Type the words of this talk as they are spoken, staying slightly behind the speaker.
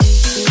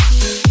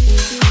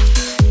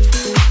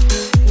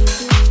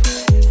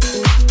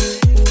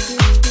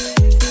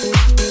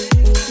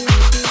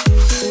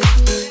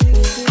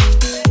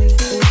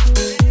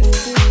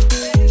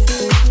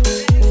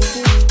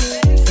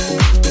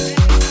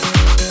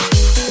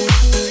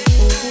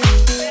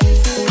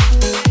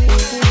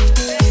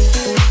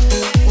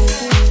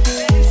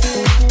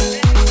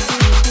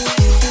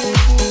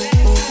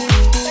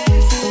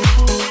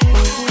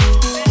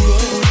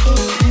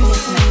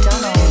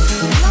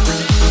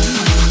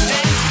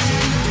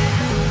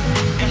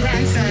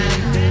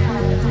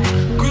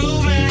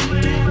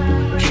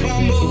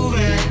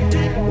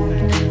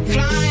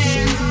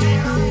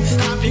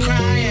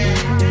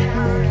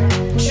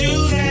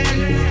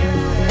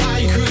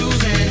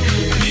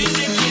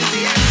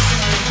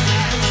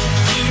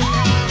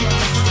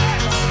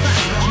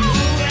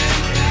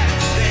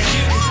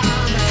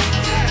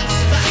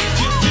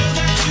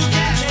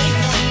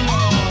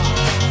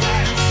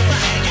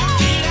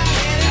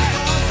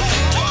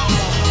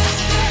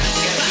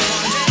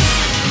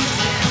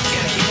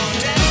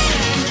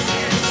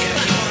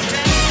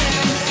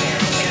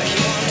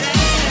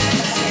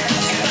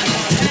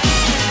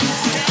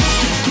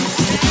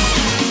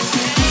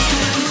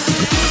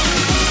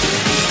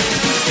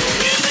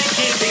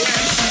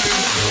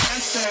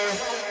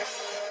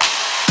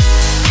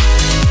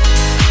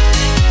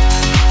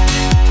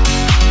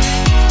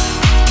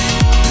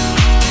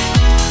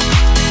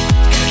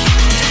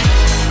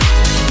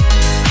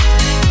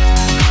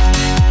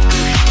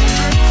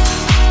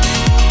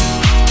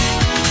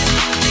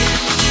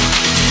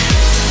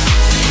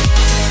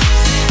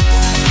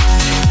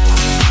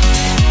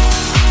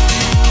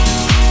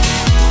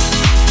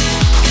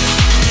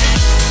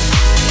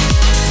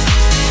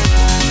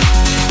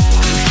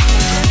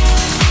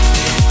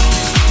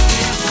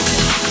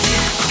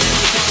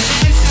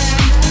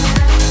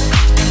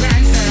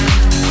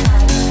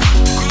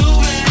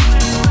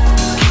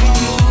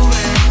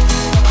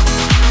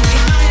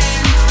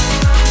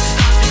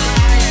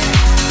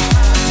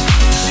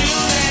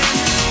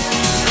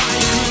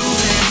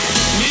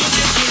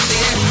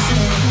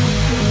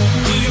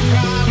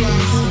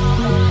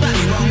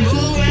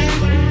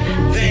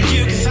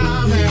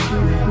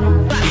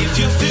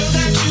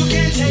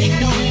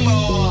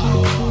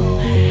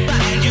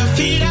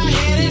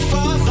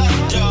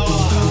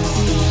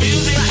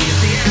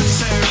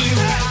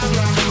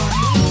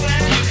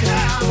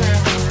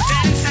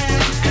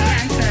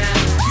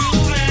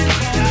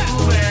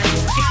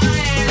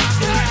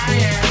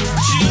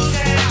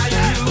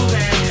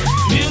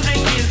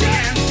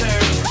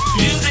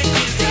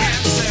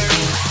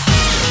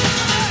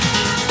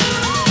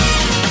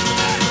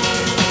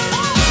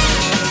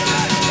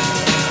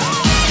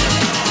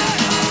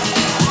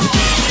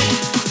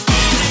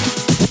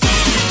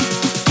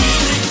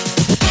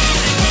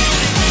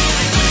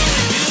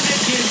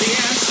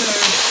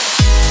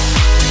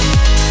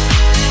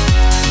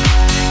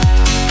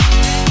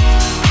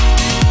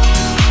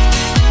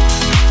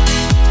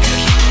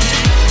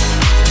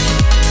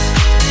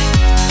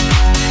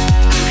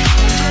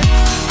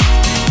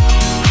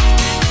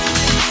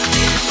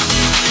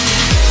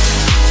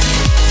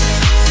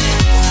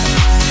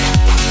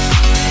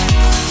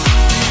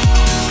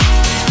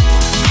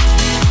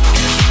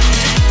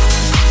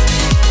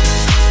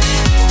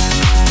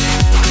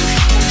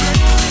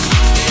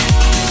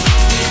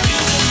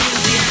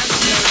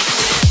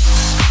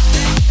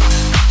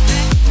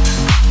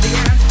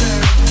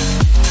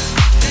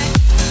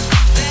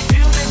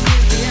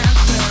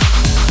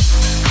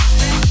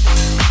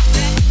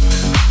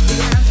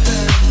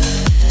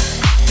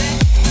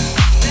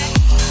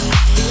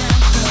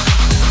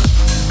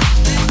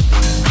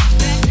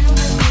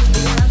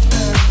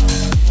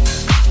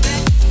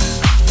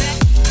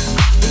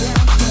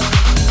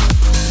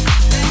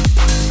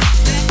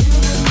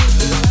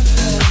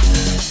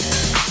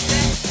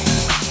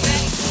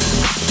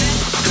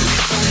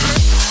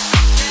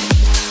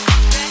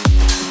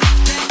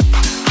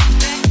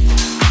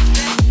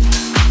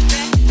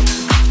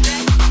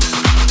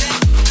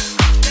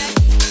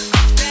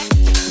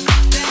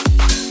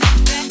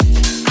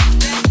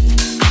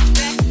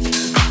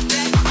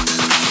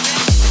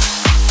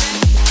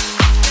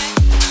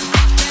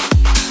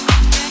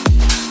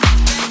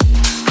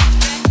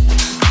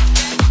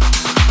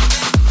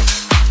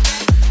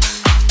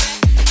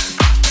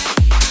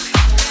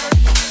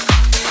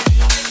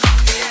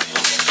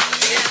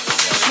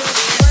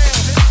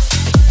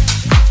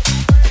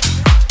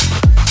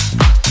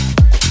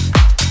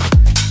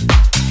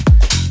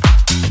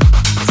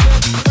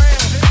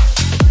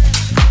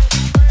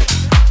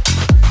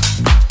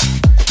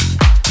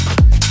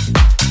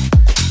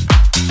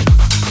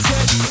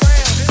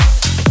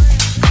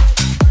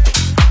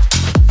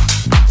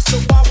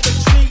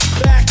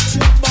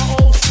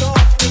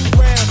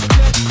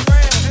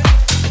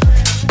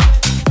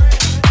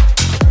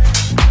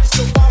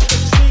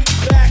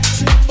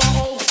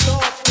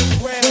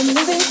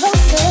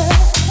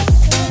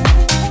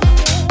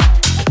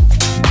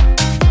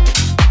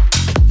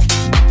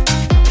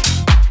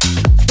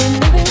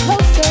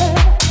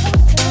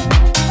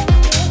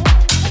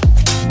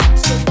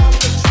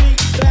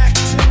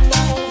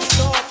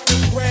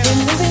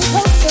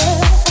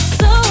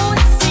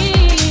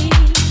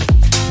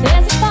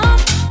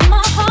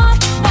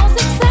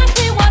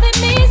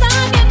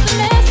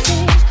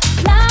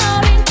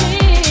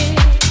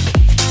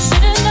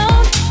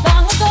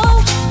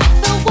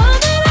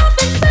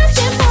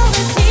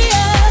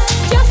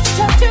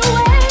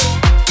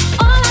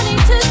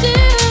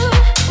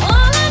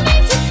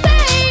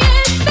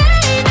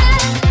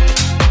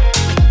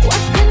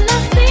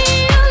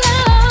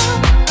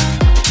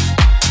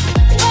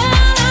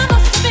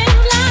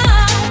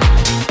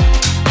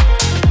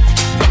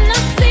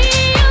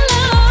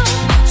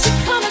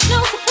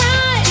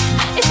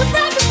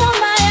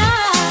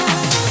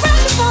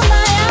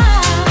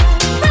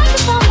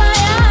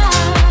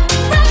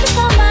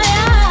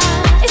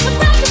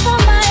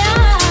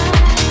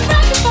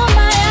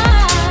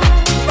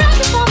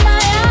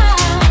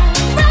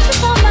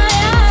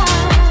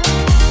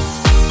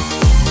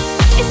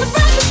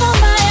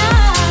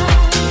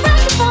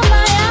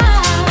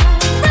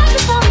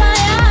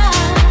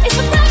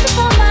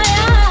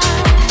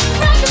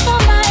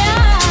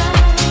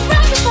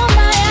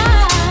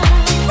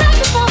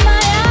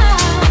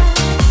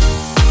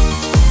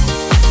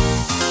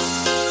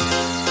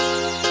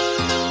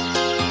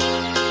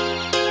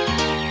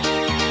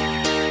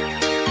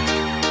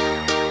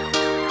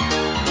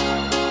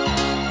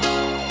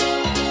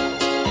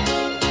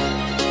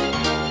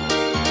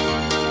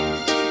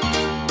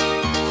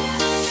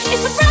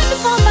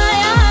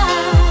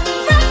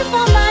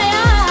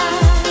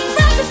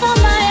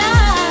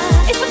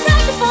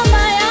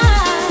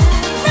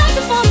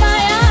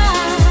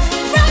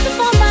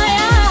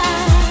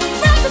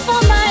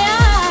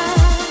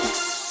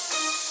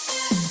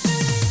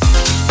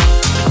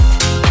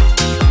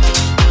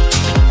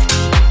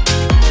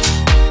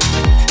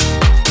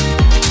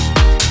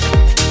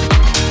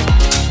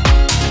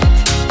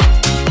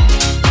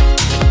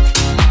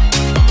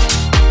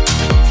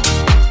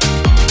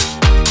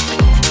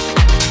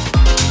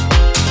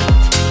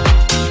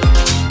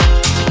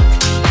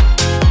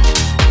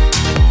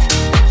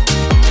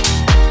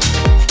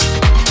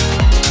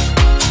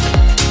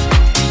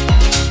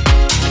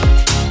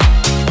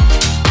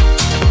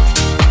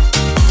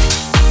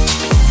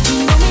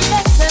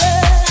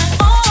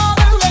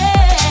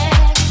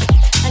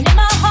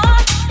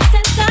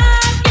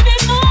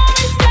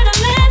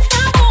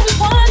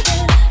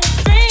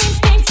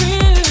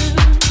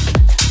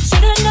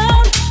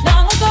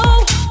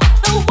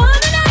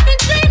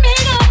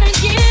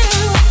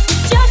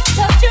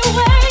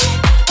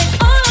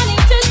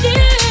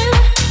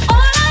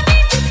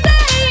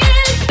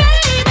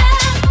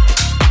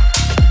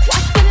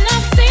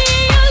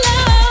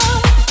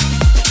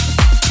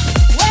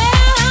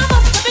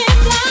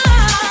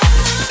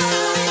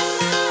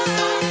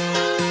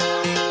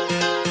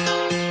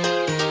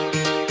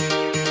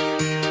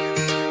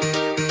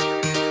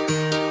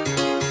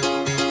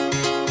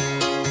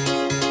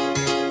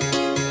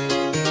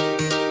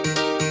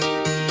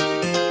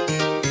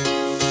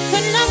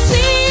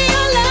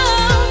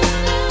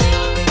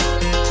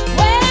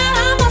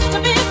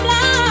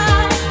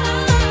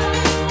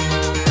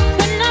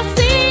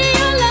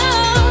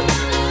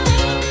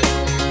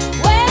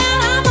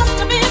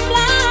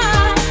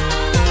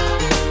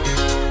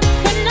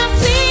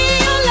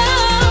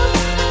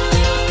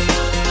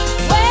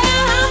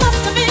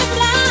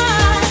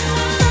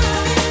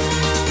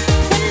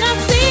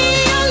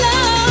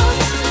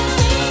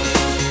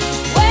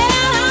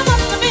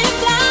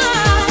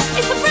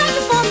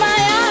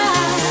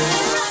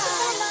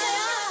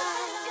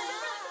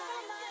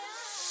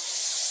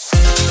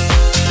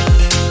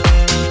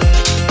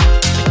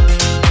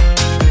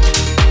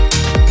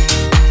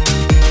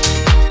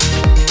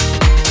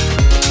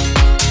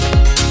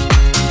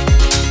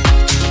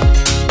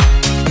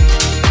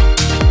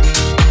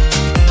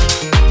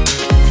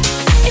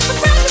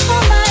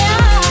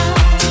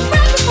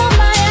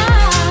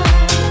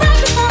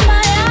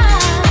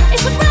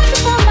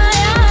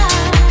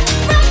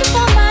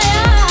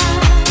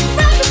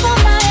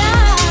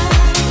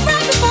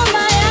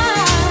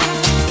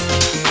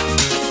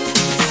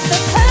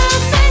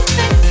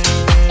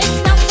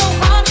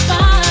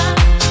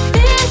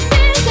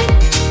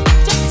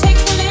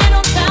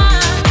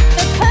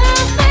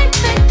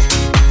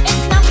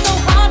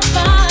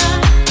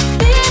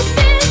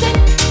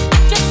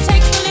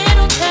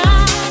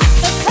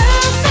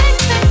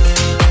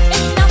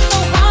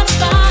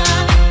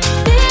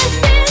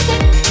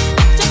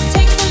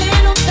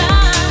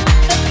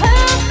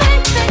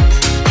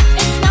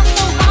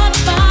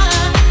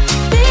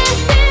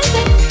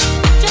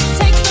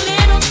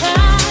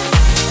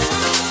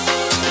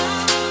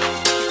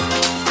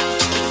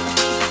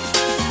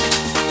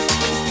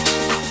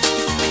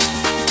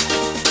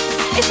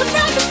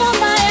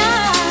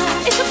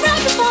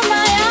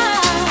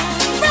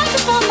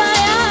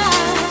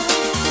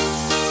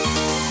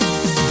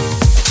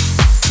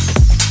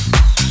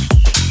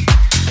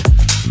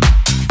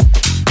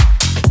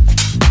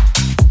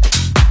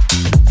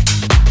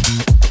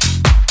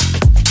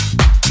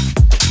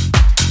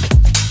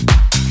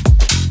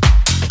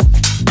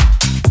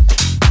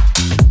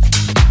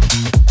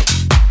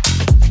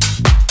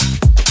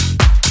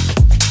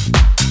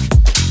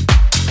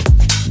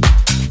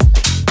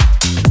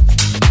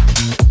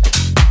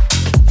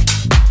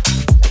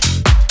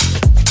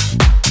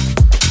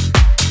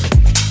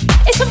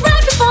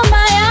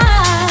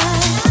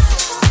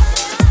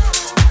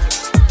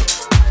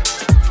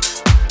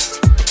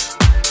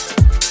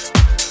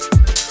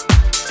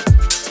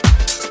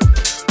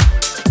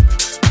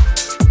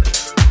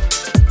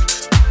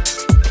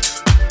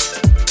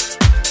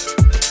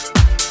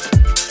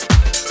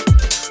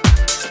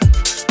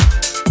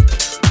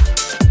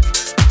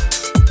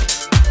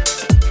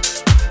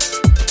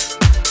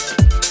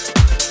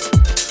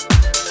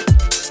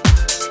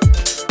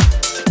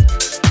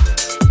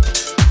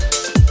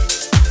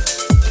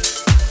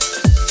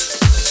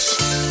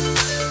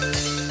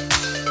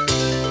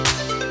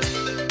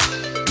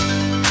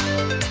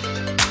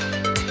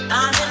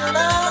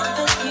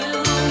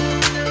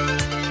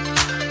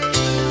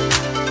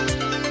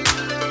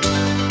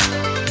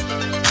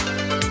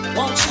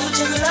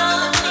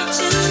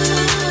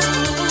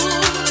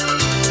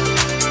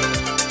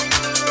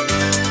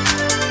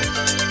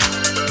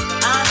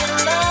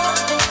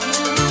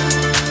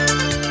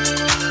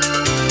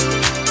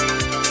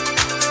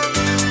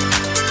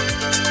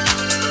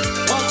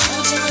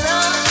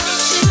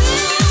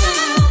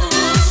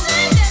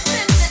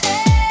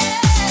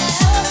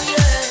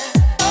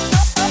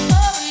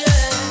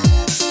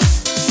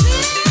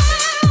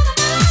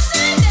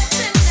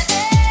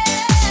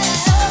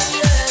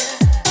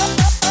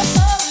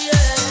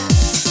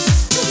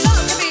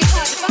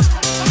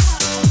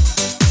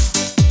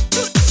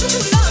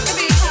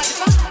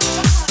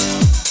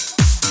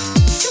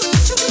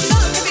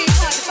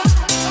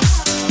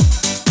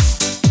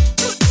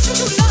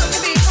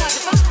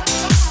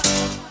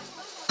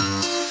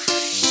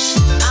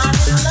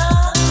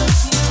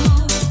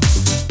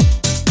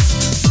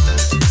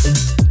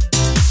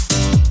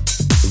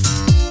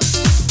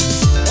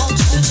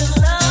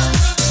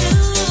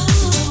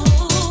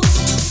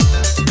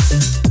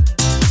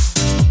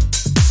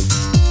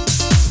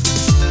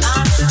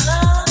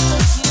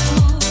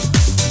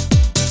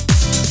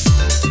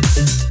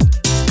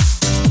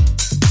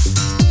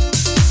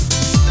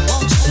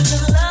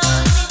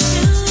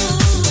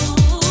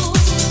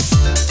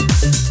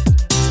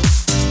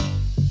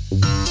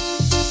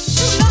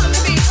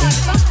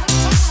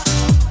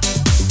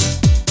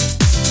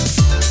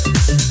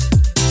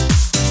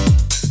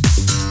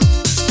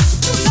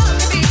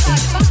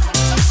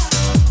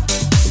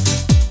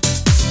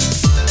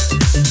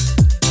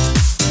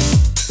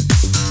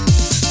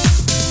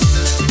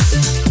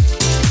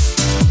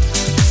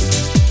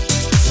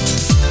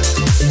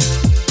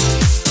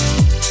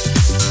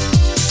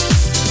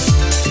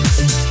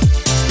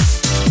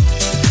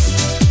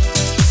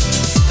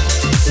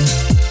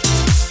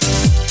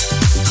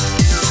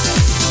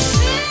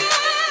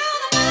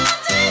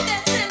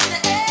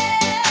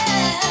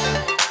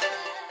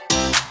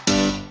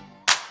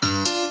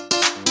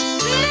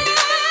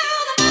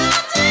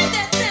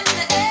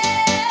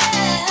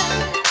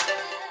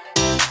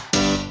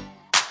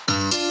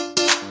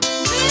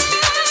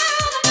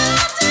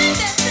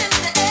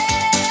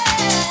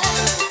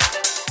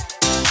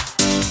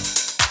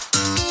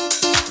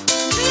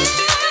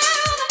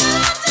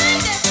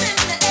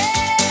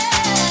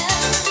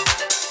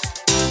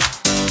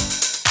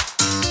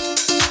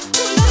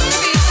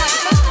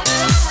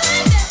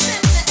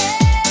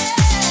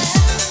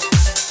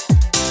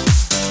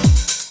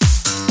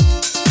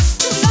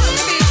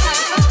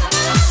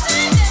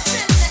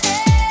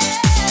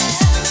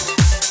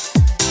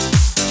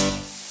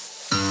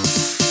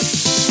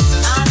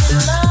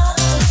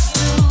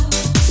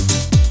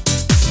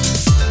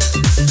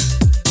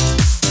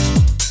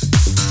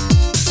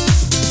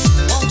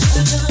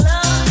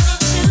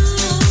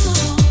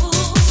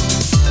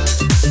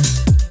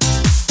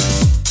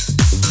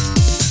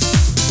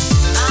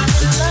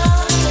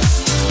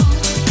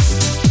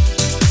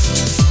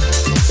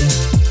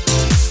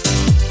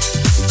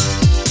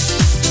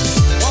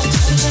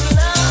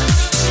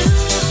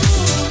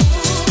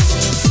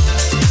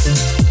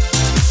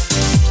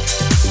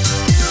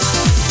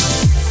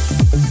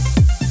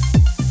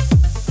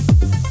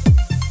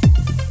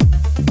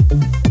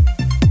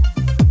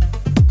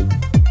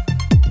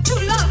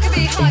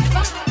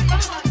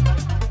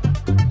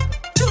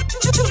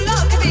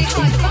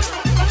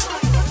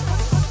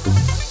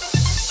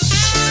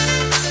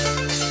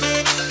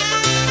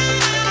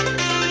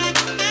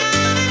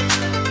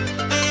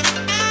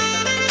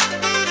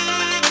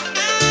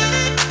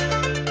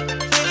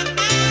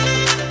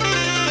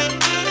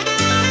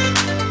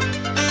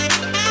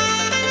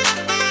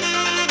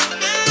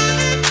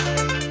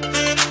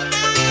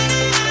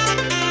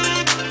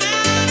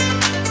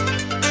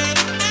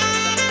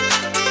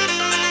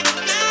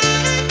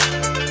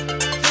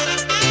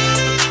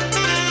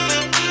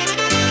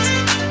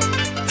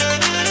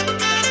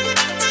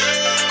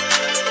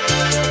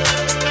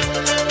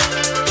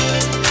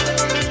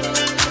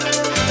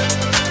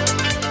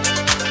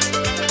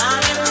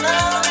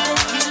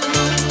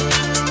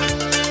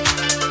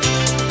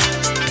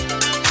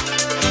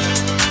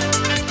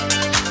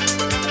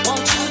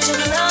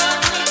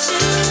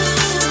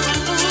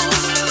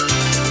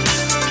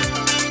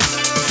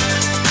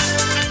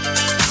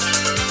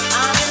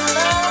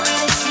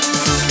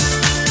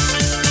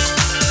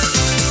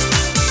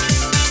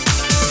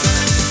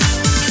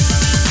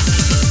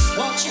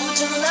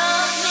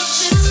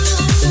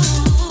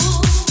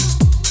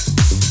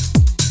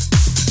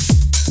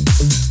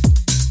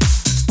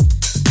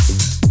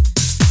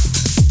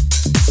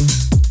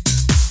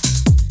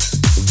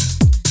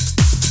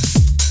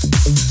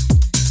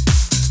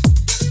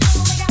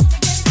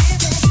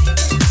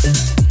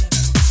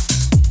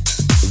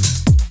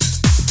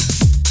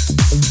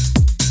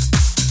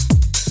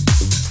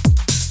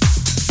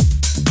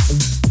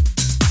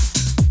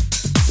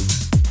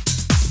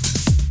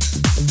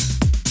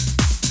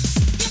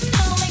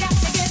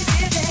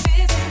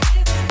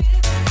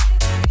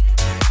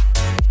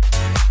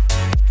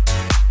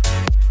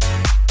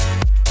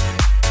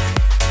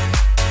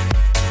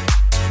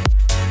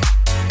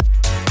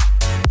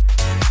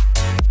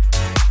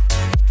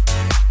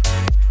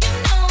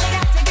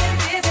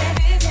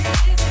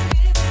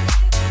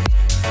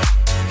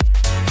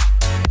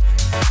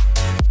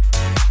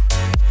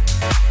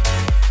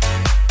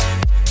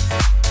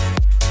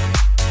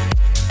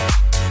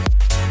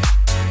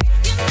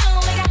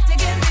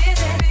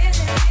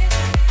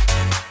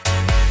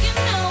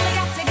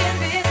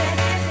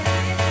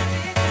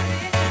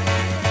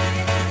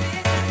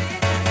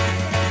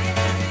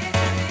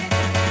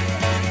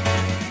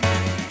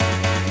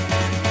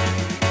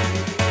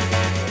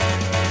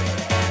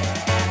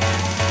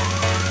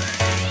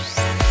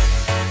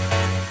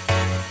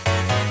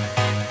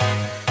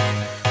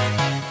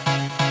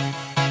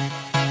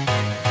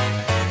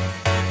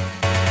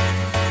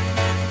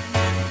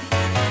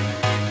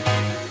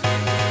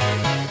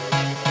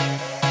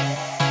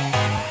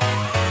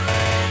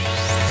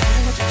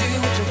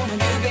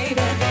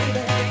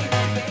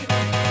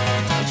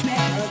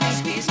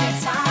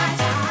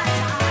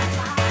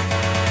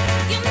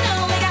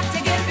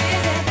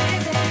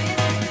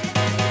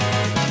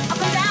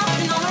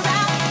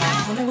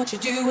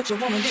what you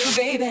wanna do,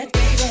 baby, baby,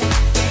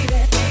 baby.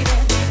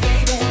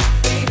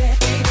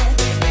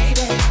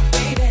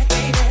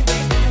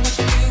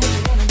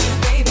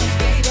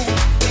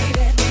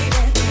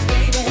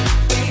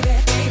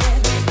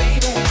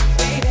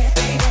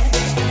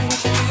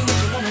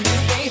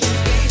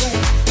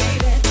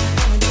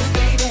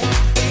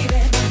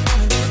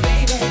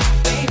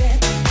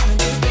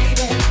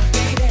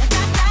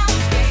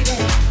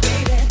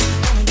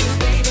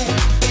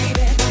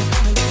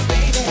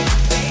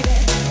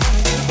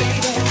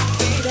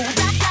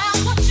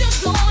 What you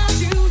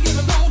gonna do?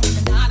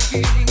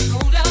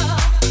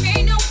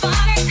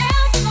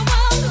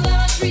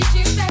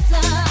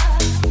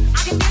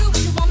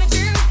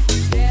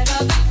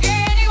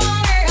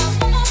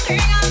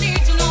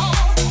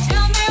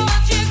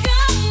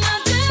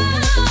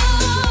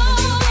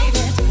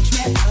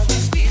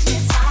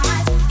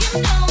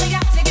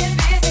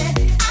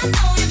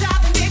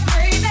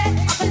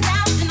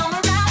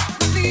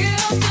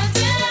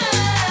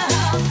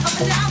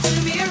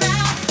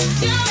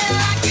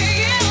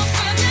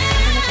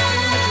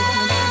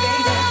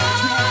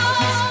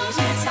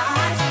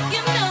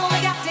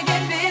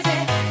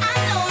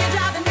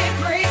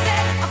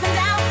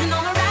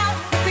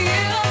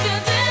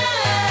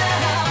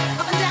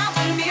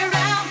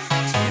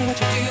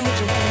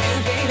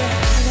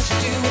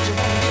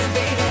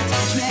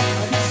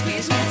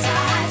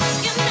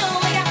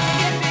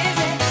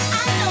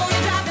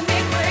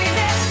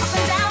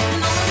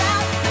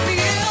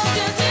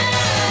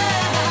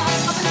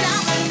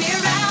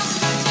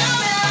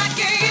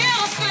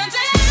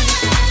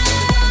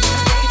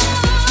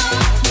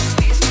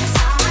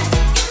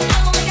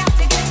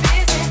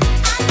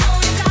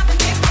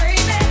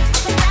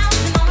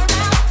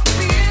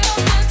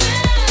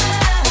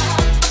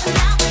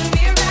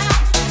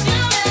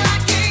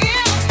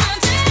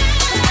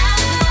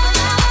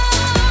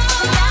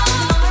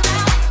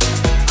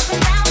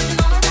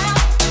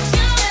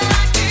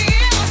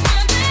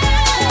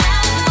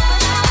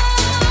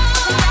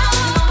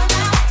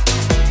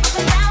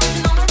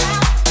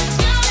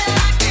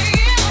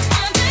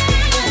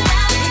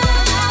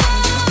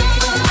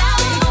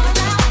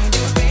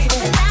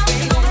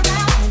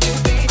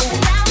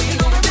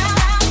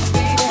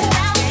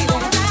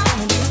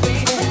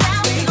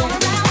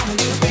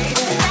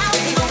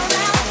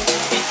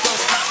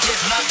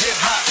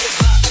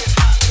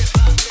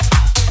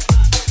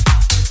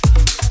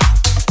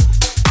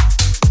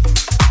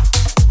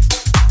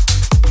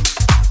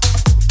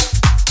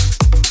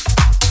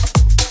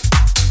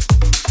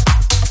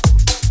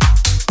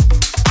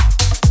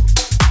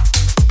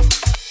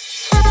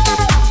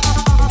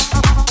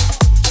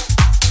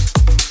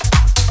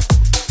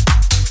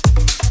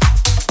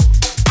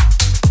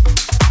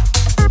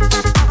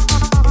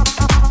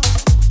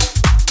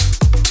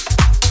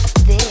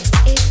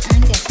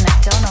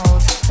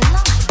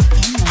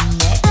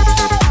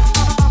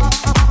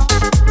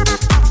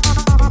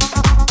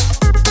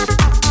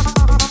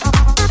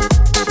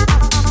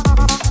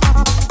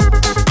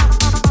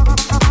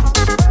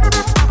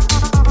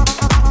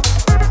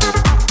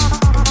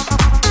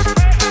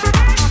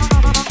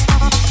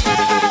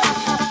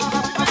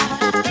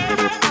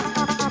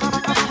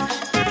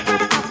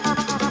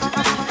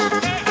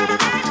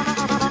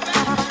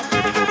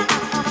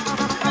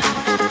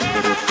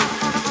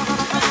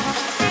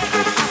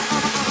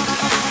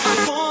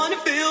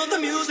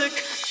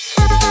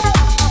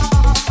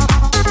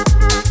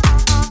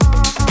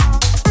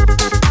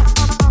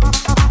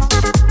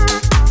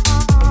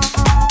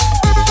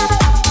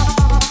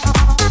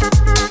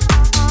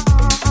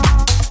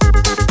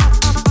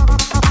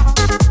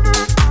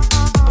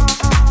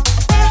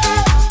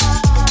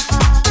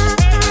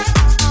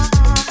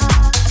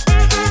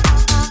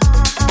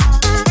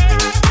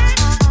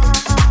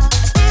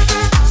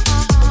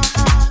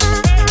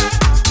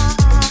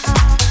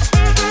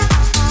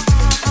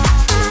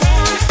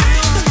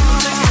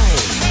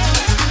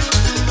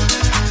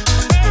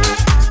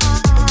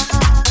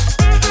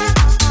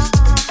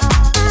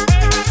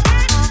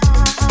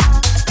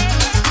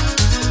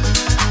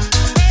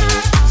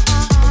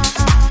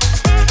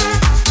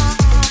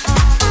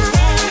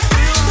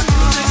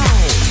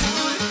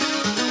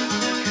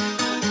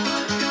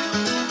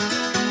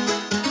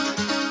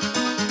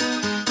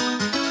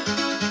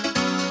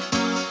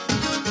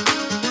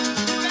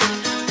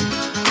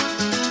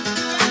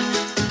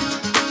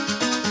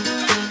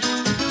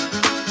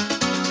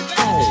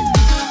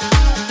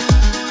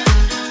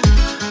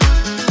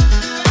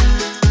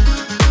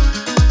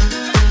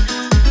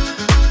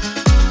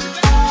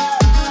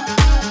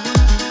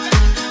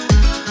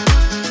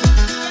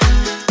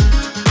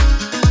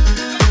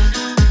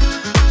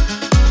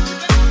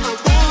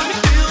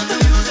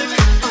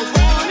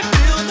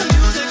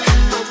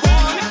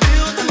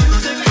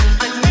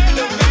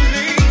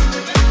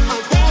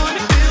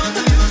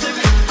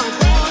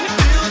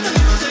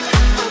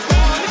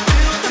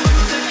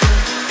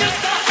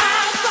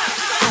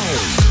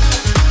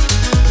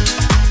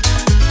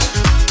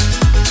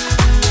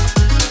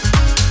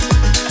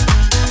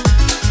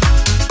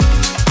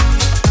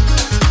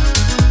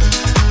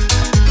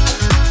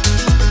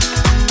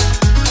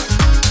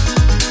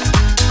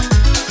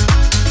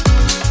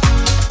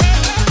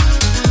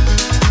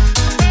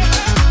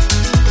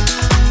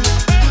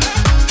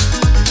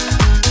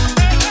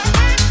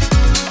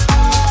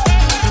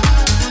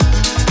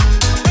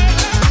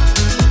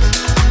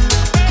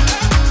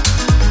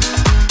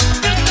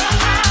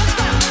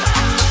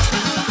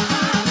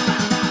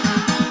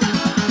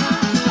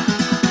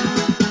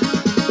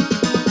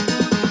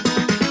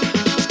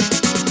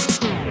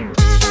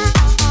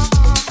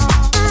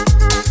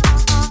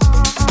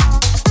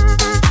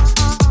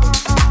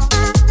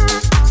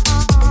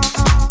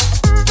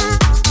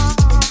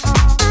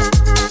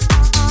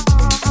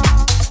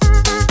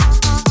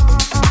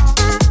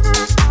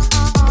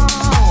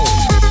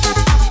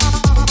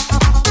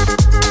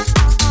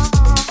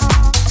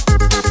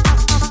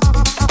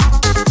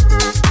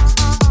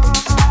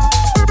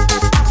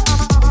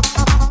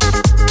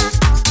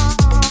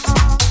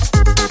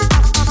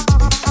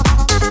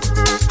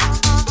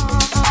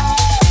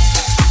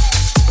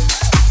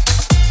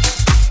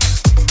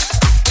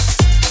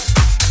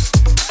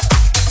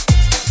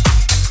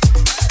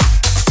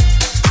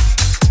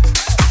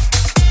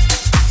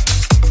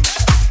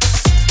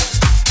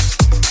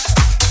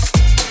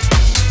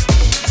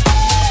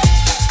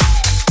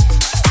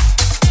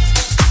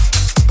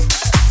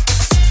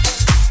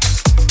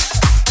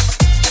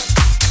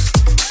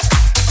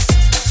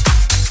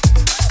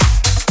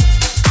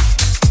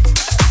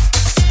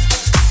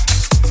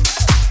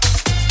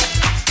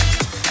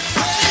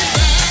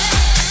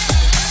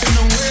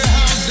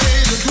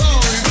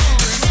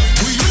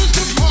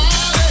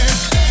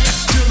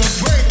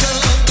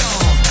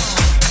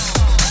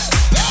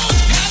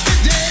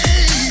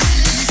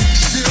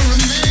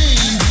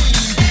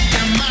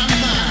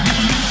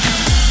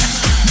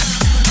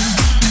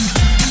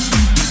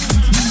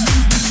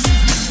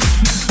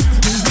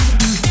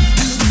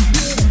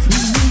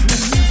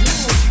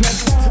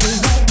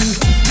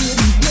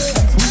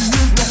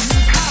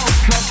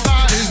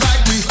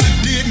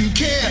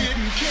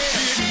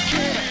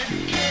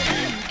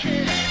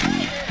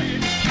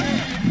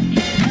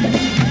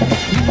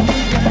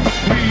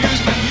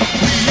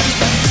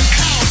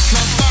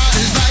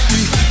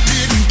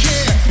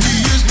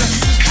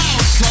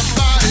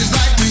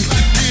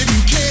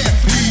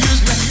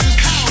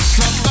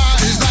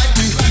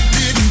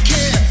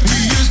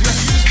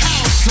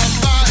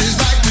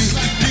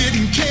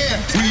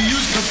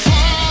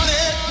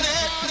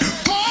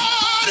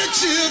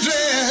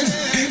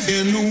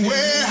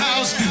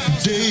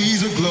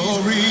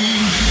 Now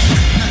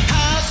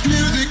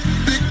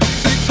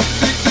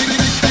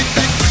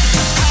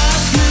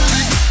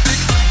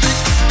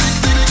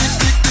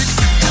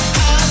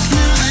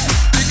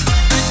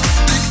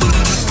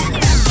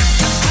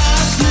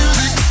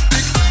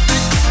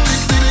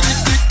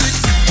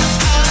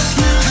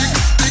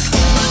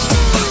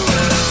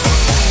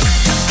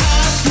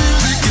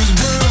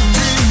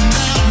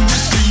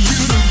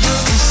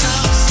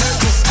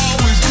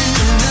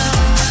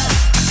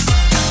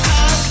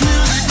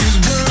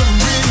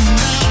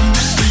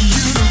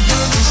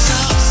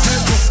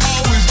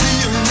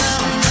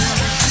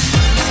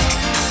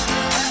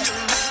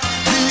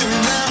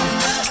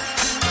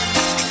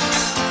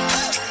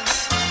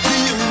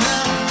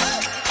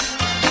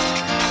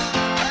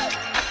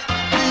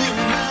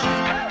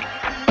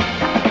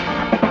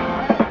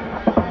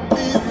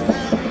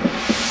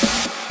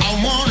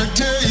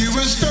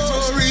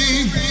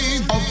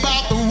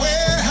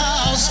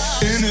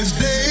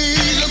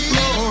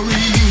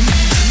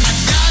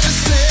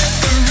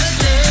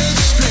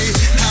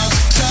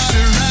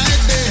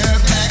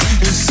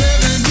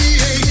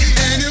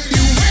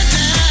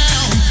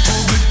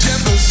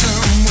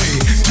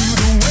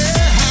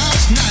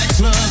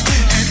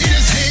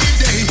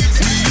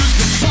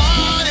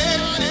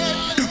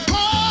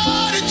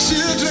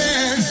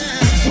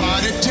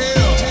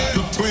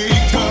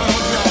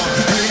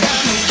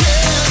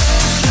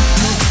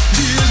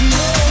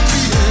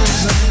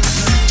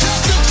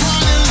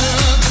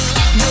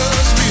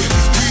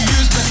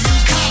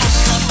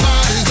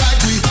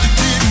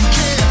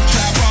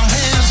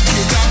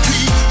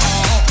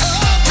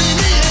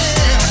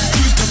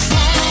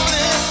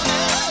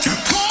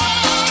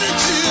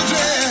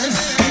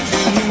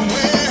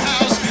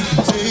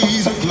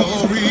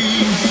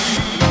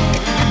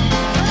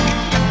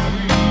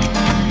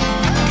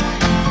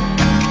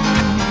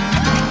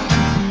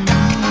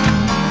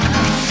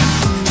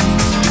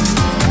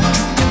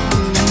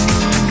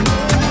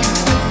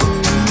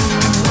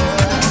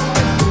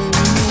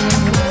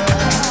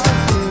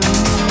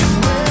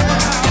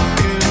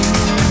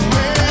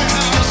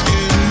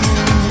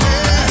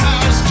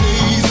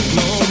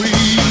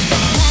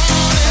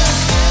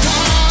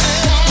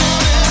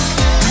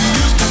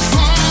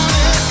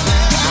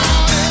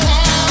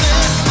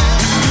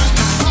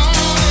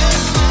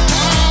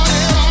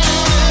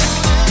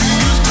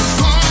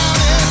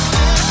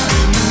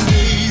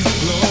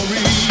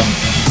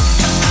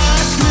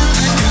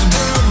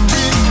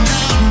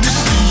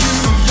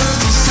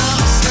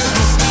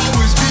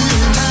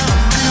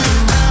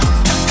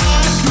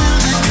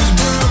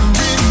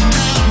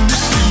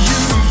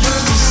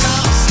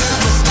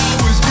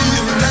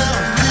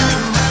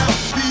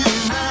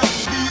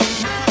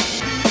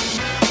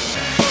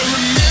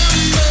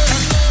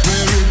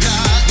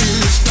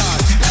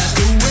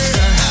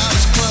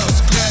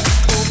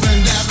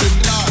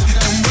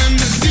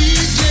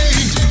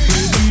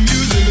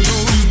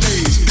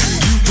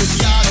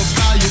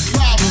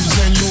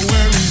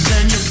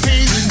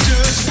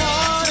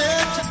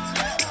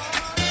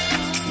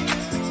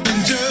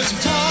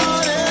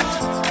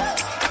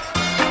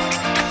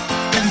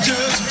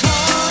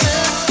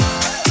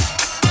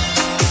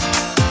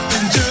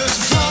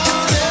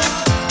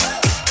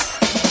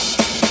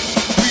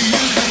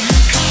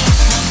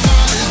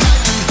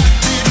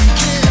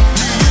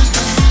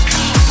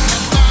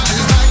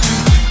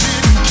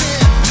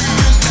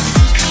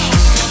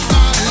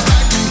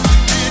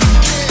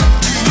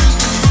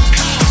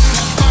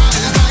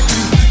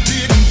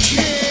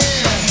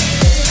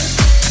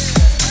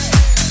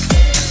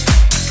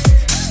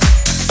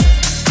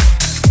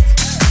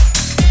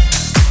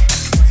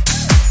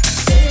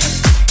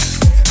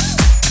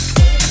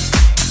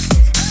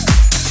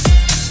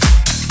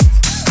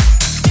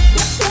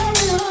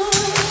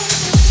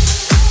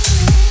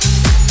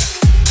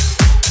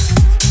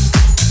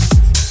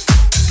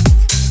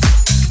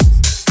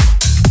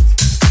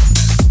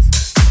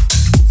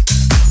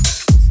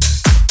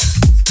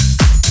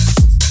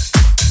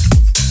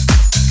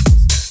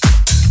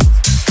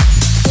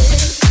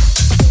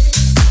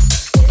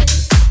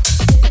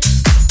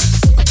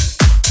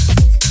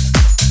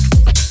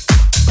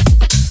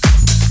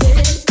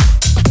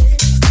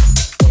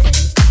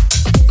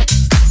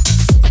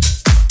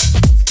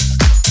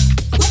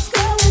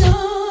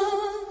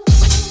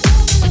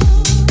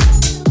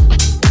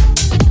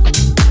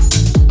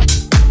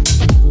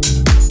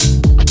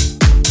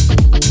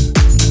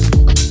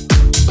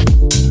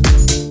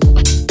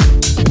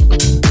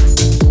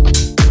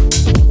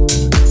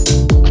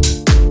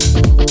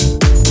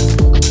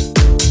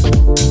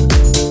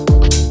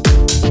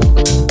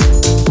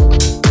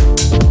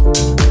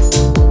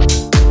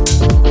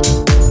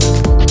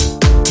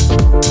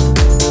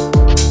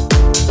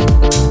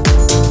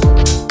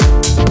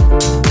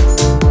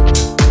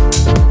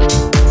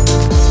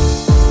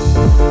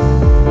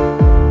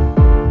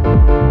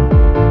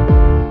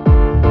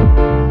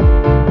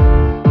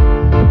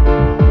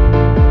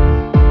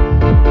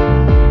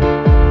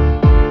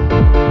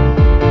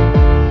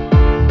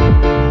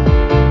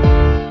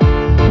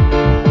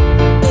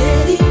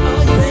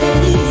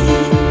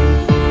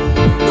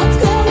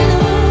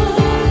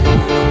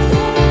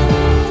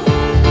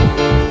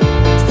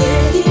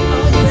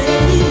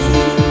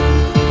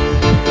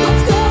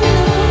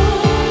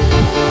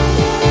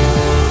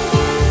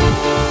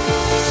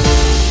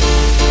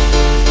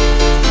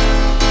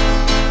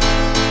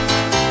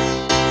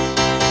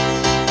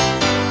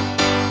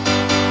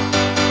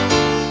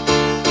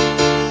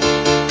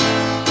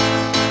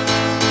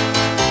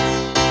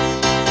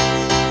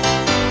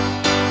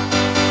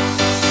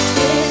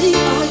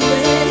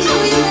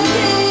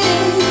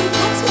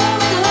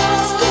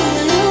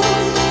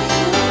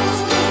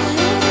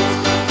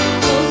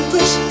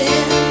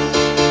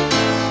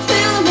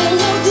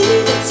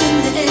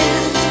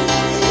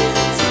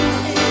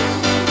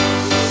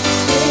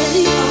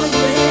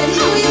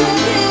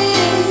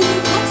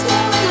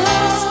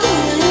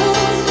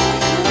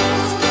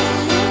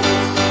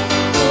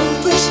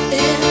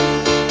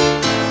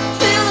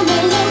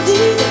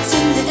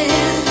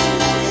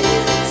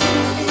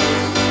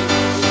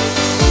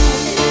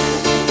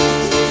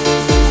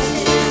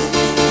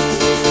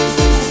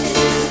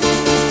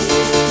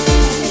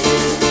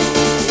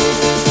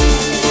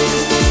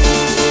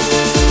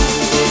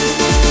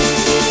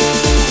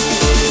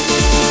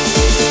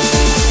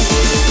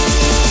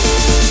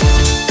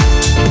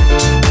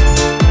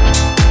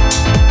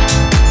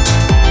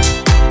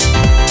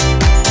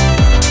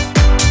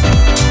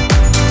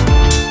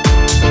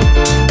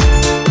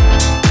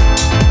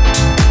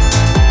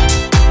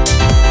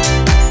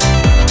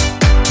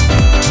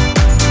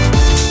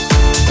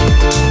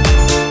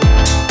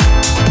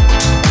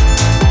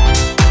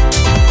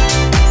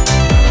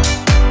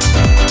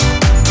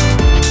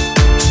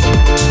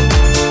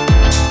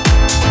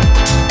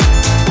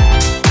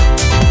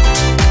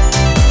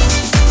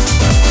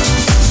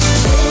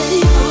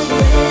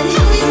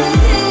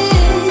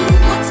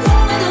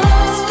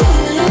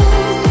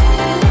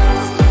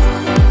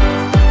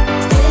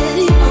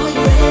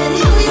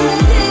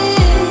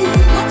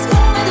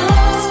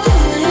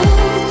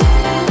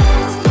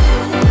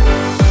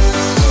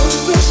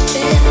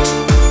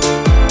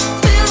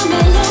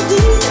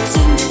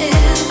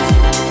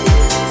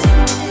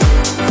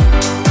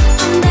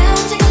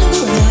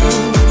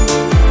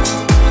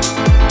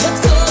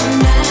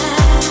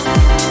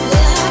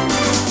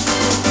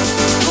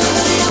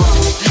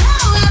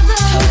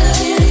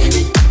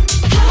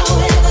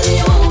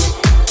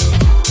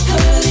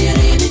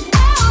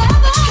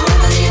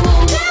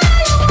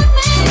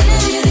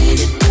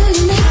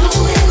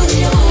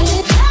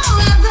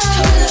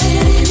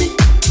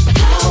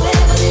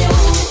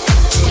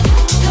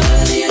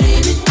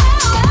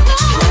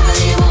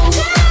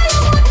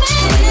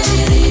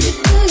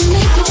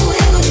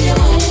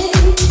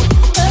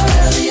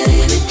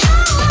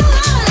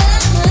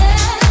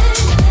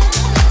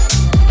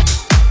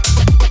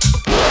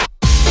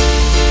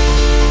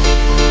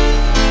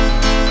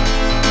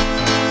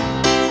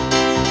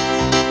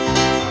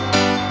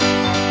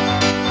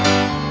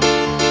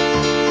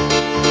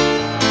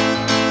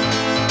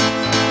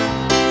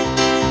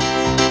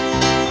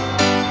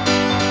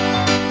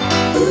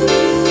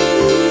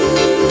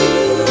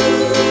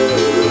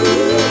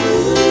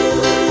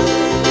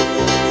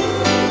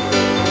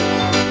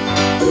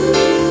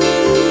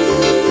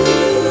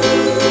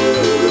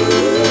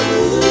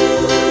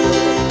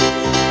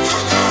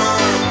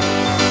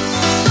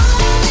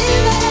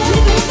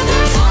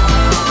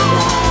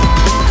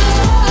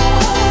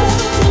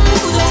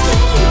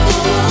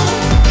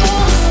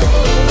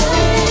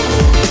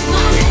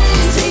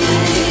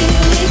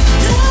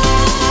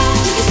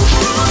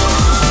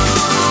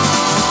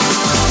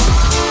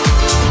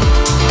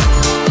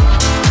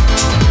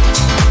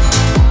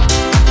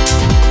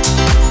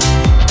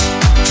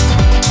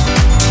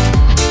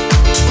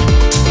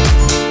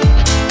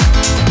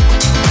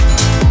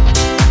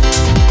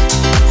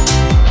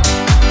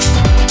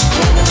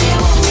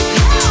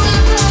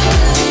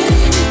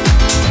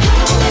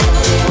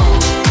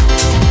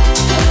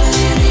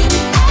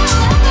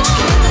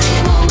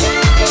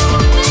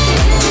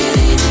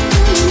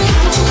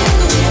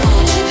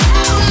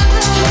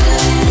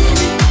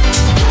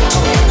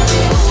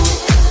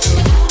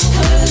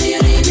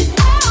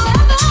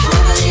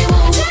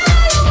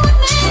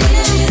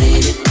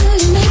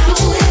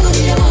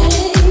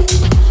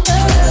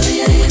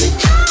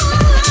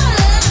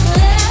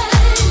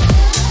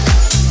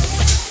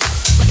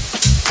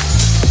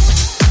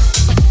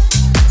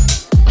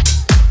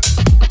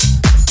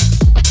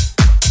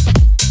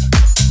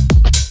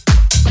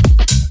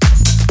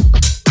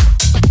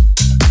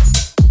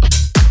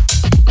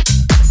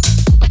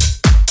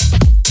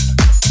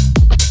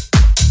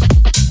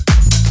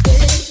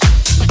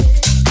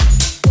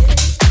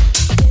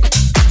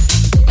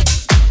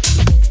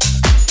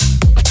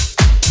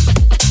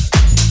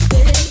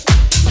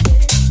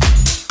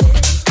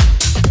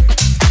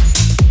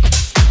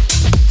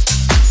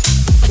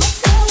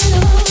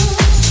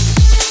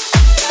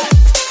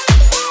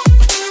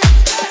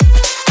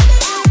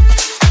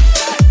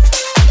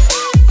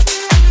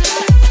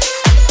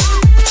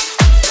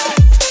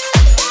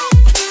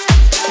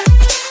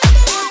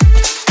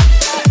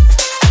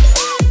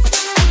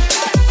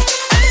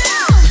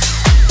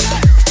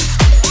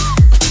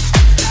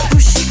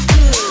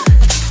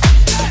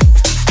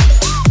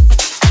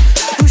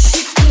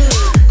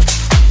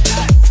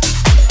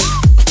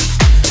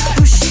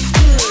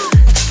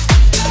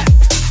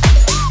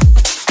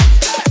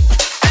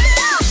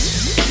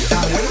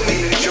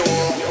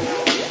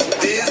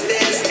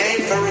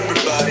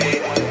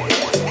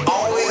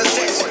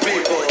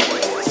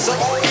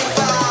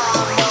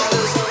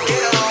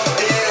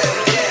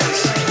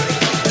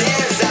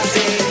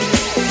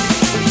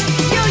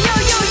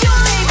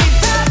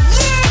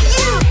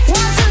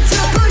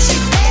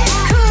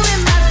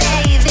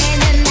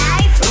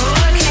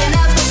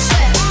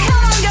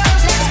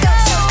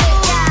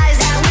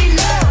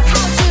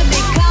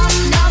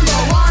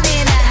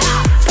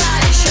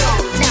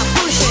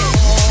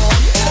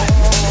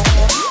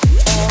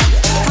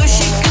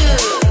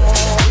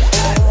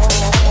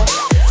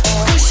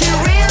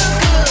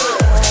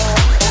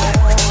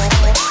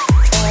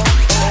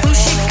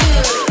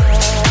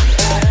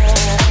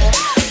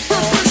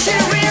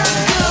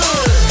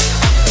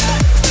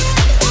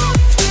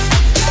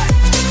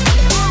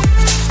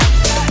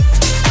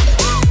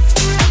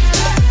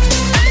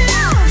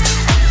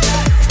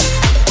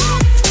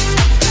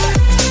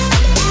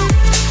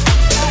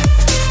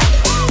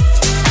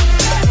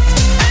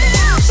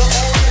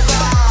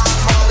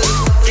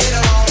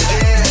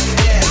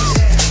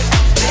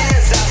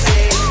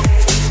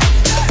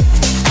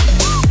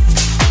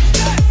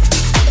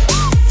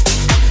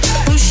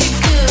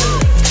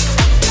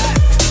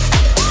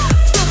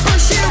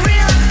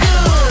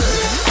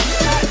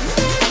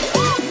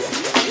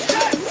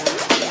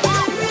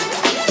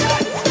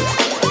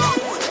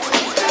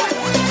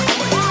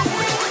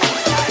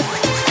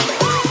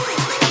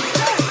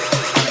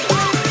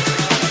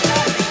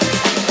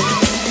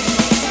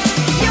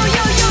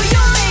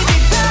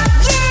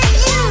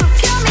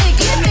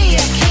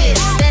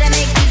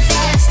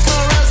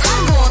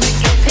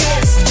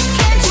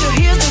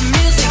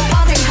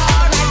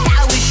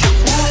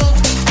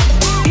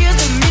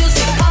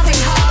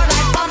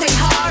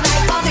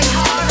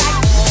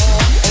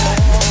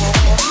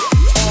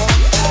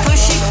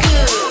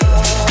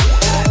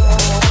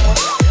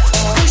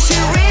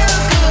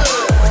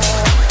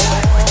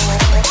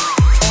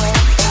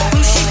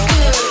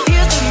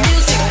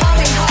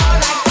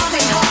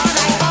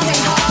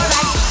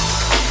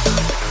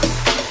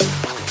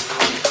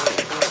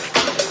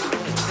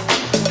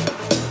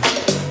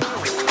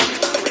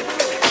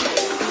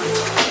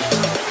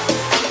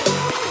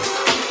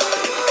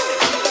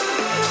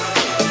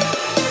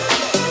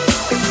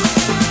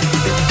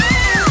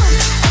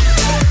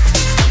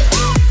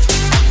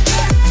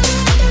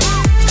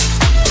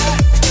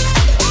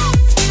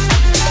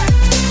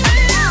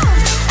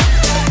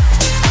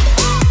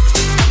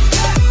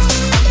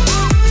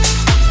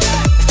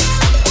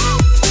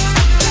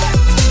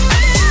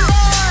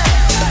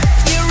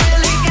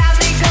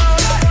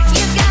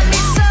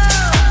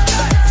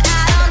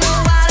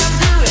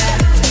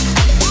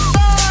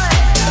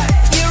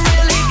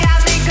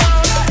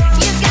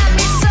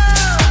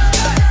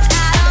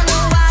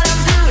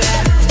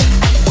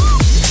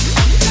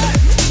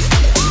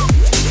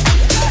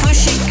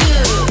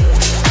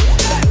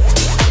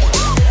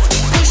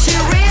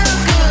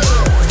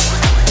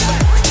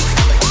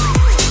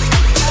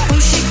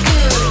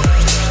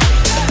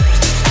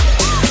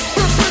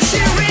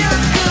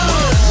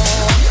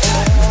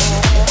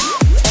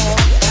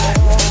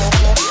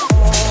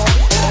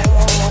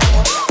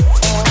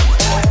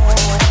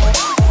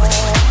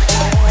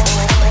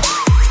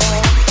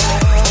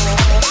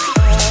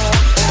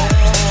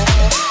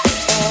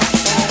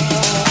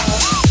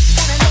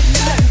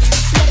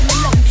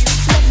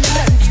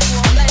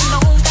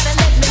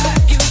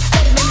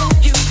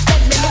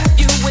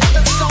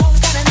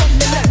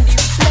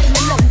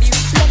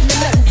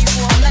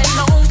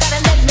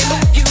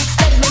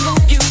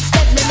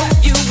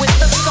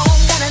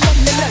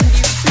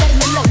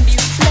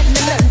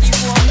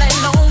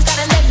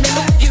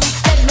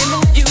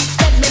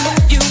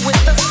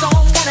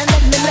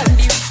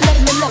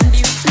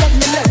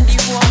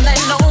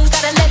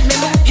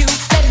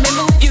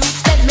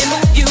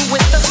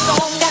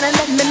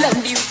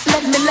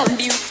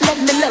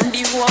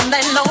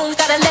night long.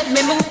 Gotta let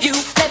me move you,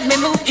 let me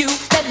move you,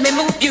 let me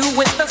move you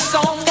with the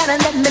song. Gotta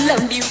let me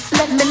love you,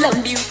 let me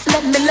love you,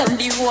 let me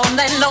love you all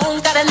night long.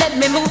 Gotta let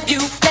me move you,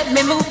 let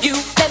me move you,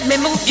 let me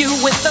move you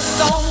with the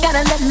song.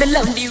 Gotta let me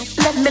love you,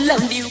 let me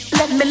love you,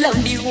 let me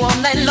love you all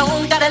night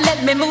long. Gotta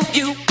let me move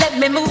you, let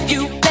me move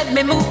you, let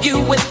me move you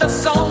with the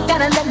song.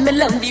 Gotta let me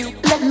love you,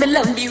 let me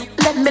love you,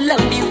 let me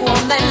love you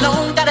all night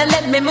long. Gotta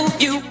let me move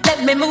you,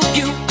 let me move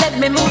you, let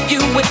me move you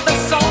with the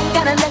song.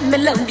 Gotta let me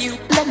love you,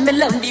 let me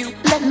love you,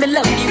 let me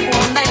love you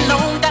all night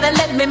long. Gotta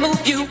let me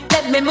move you,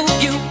 let me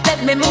move you,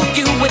 let me move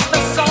you with the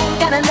song.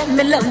 Gotta let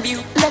me love you,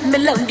 let me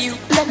love you,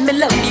 let me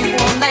love you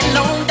all night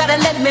long. Gotta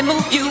let me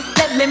move you,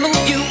 let me move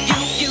you,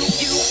 you.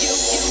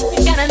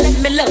 Gotta let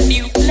me love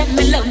you, let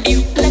me love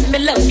you, let me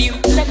love you,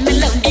 let me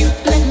love you,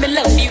 let me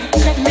love you,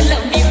 let me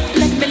love you,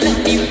 let me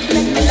love you,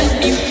 let me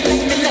love you, let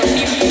me love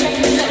you, let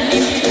me love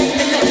you,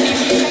 let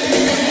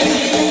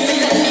me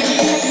love you,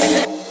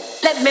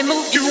 let me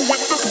move you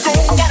with the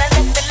song. Gotta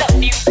let me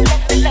love you, let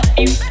me love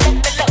you, let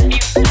me love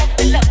you, let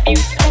me love you,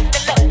 let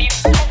me love you,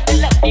 let me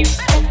love you,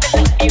 let me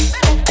love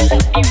you,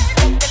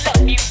 let me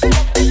love you,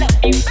 let me love you, let me love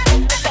you,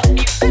 let me love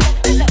you, let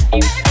me love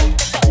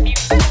you,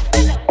 let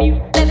me love you.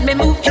 Let me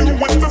move you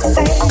with the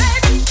song.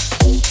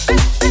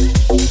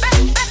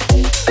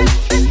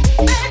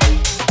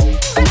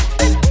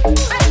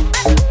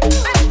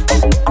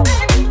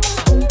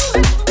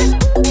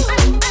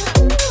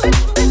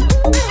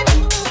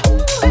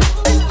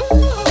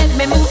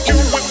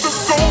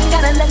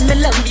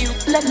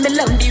 Let me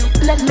love you,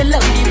 let me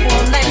love you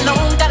all night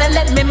long. Gotta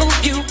let me move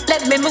you,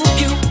 let me move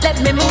you,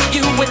 let me move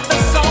you with the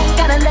song.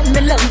 Gotta let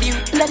me love you,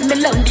 let me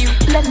love you,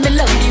 let me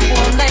love you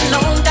all night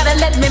long. Gotta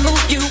let me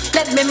move you,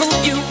 let me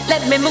move you,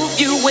 let me move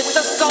you with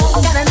the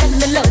song. Gotta let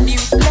me love you,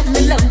 let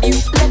me love you,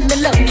 let me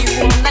love you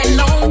all night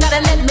long.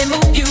 Gotta let me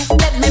move you,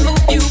 let me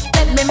move you,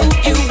 let me move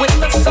you with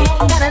the song.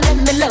 Gotta let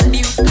me love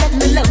you, let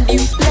me love you,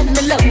 let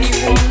me love you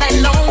all night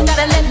long.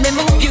 Gotta let me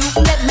move you,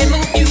 let me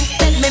move you,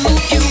 let me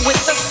move you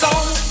with the song.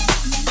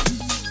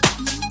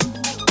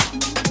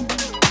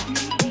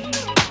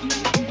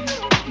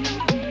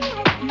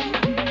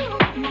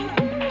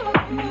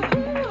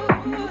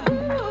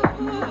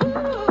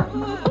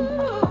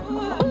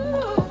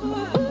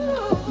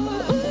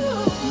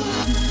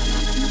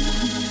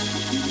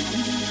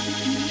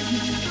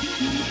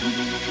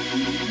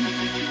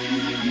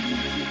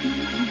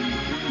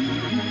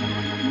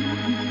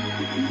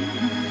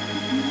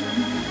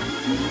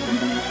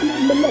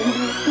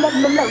 Let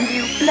me love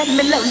you, let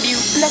me love you,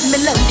 let me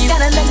love you.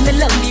 Gotta let me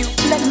love you,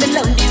 let me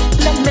love you,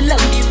 let me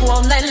love you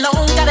all night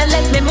long. Gotta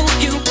let me move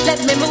you, let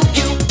me move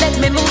you, let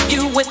me move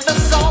you with the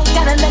song.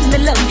 Gotta let me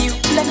love you,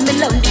 let me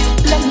love you,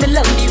 let me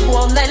love you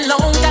all night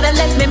long. Gotta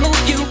let me move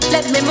you,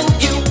 let me move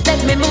you, let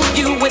me move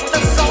you with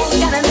the song.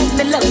 Gotta let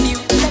me love you,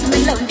 let me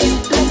love you,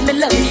 let me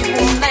love you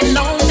all night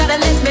long. Gotta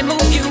let me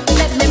move you,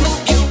 let me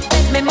move you,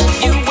 let me move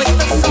you with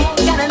the song.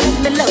 Gotta let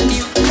me love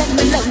you, let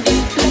me love you,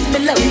 let me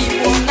love you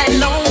all night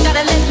long.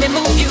 Gotta let me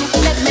move you,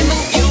 let me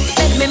move you,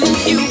 let me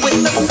move you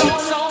with the song.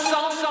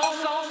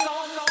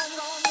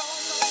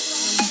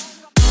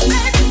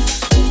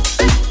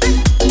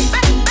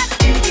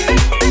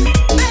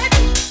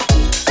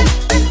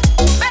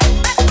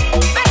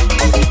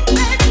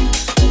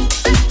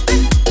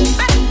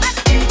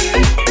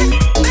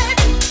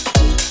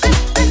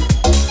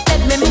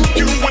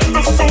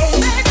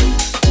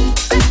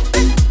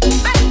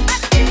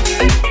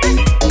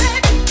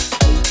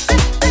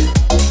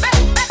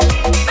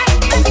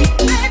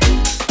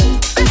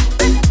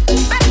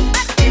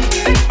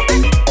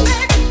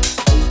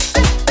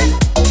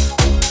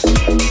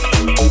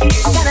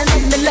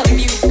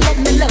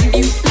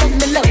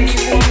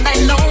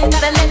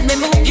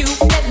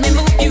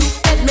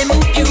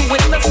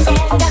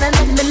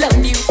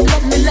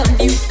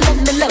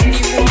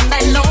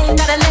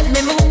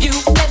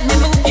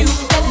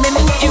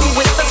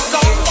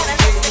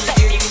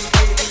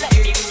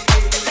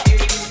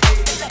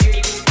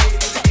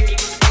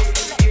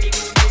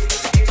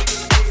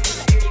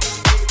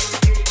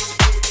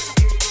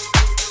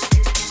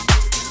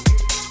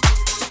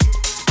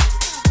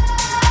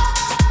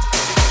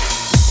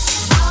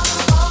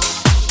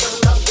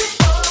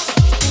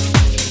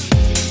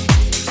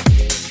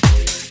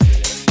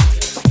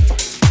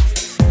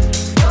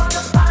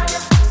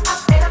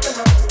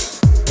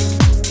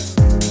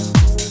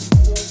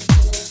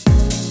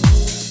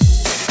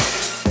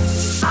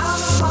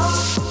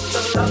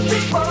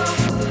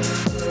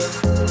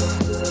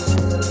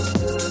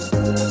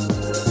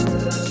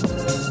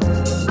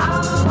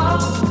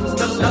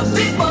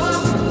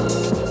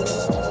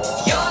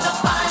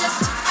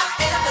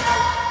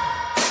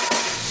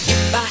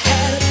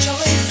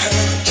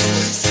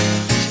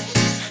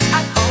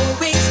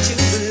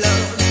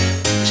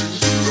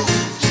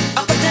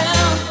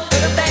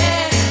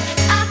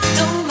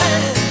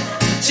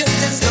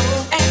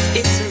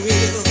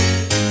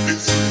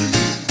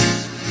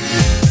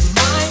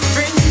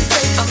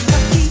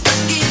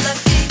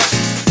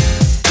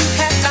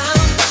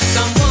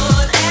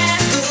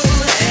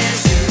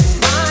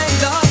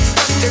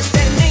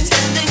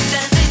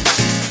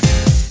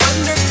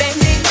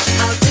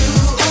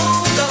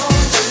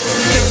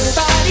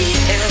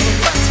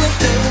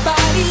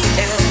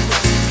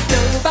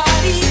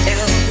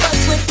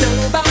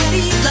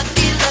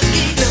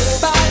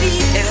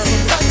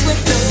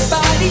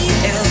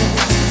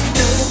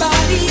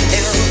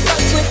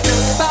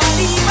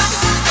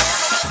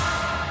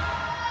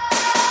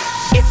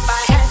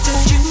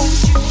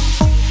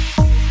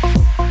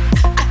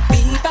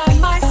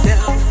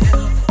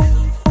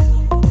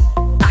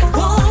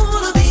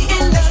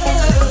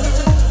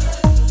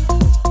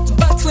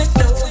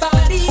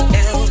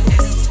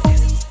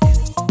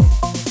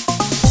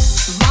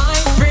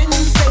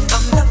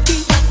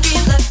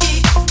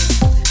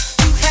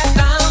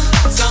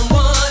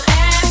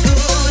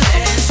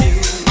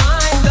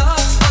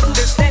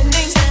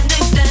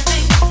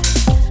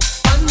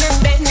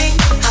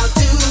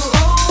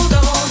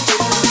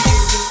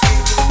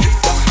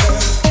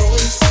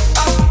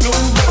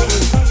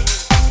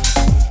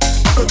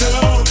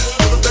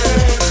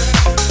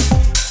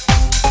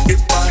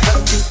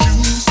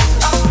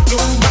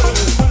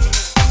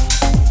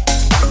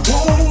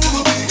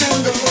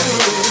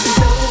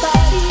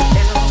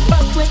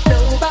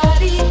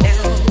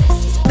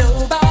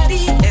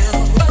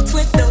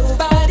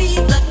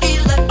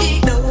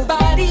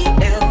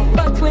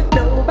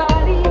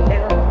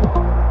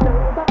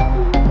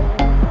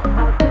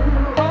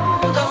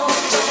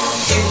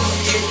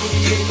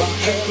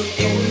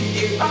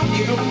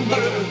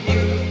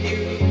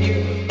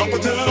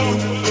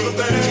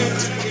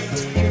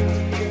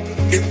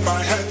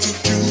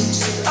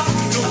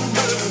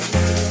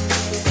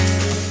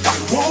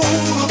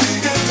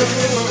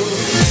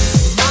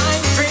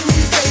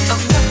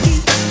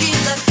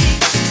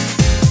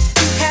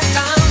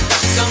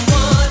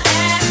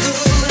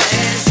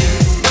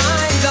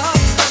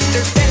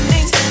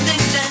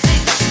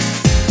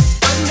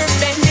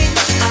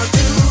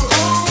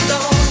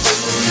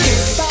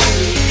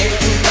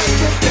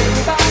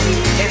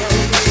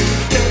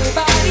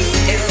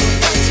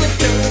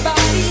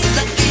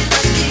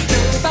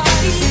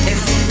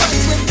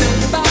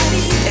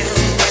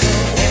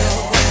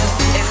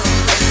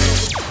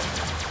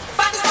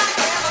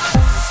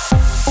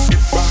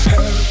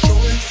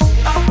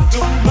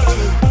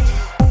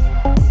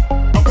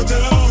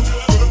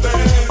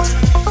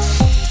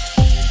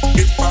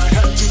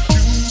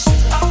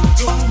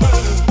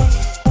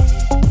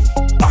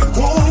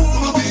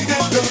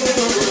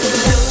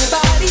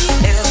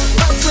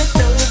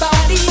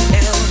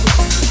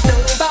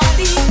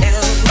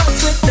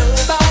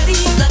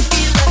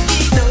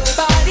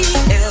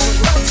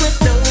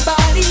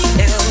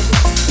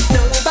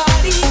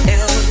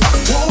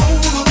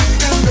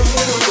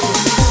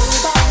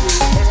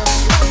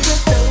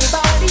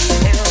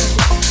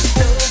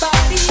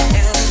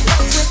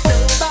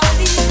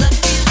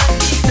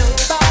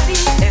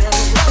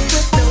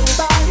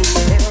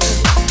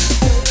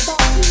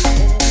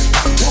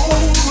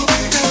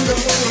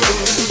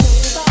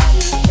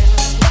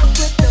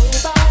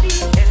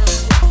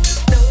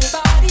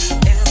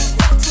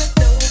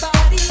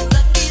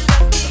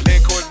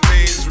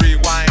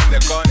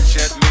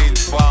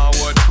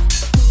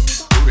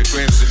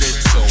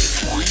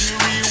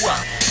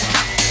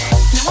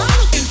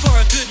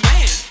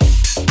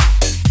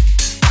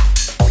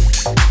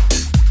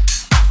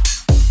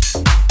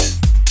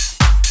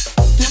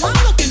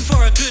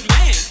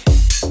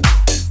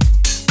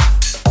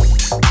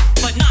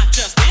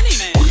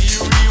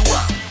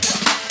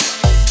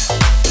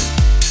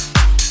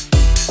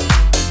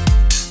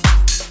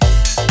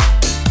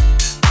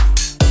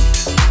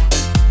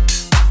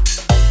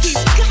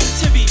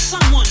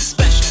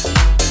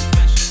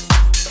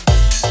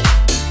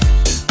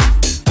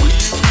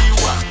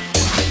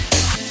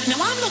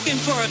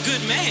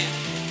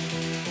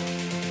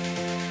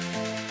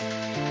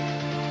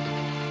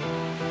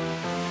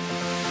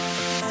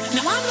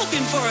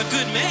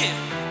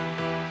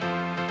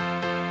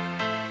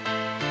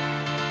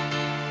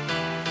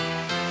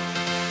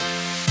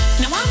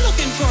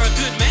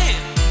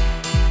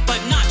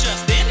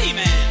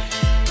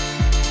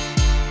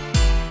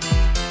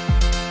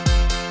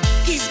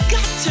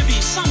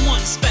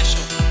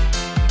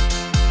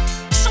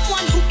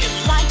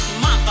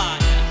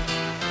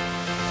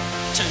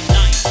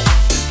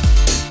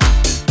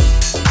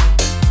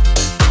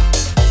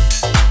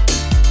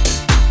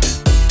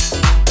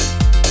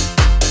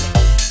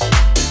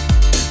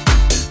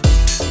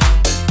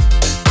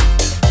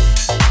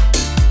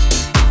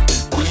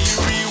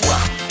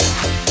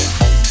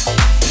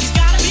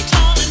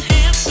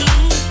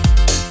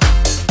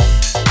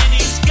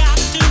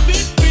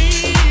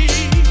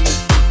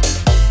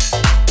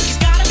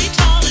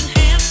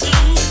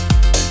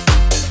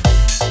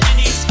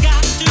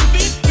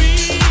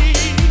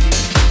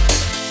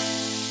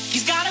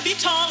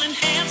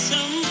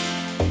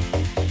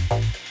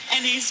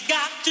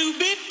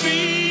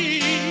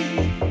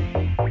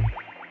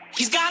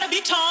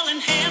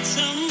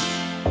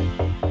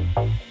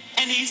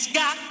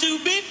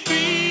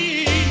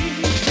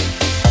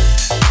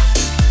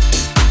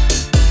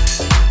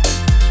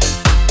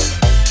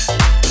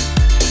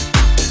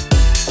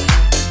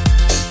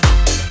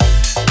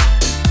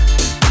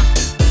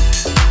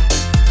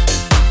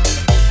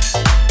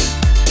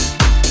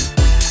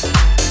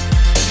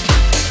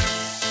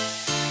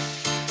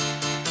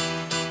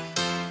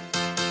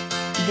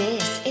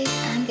 This is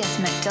Angus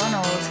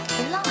McDonald,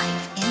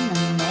 live in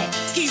the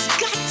mix. He's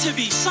got to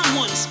be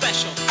someone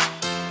special.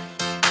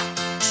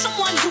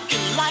 Someone who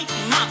can light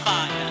my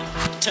fire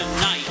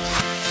tonight.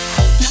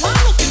 Now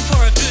I'm looking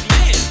for a good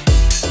man,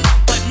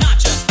 but not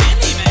just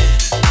any man.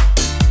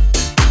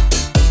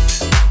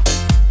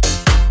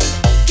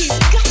 He's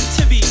got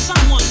to be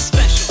someone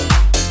special.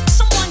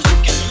 Someone who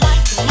can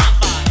light my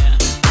fire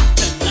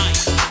tonight.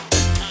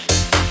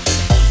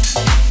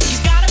 He's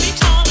got to be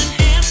tall and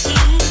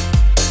handsome,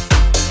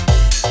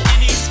 and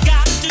he's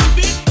got to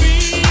be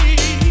free.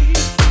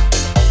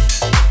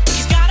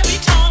 He's got to be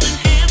tall and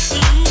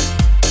handsome,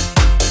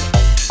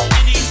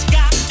 and he's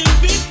got to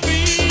be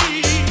free.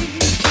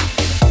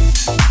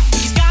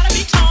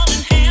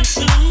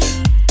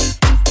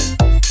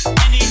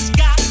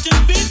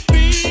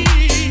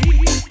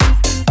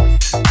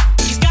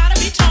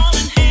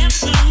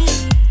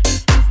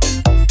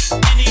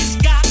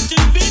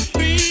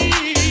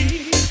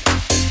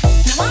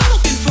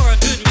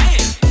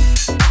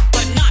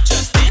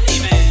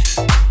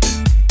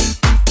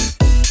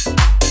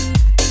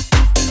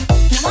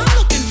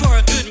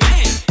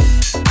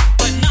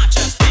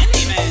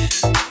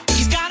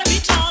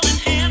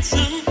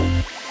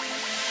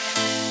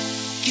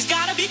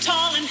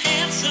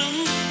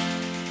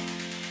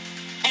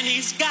 And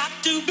he's got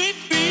to be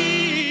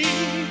free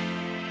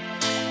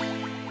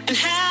and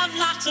have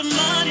lots of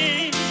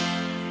money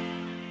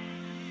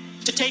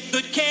to take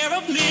good care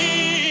of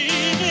me.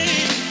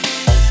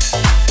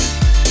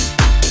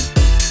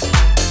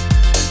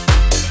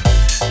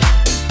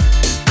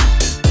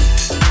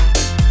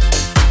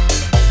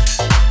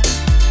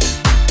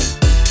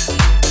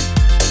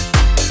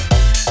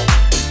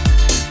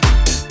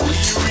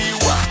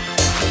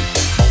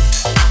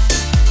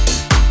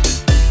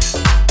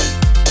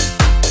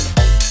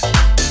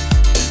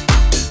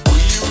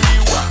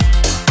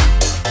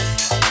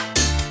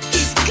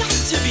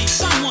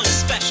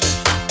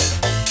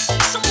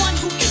 Someone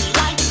who can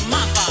light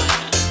my fire.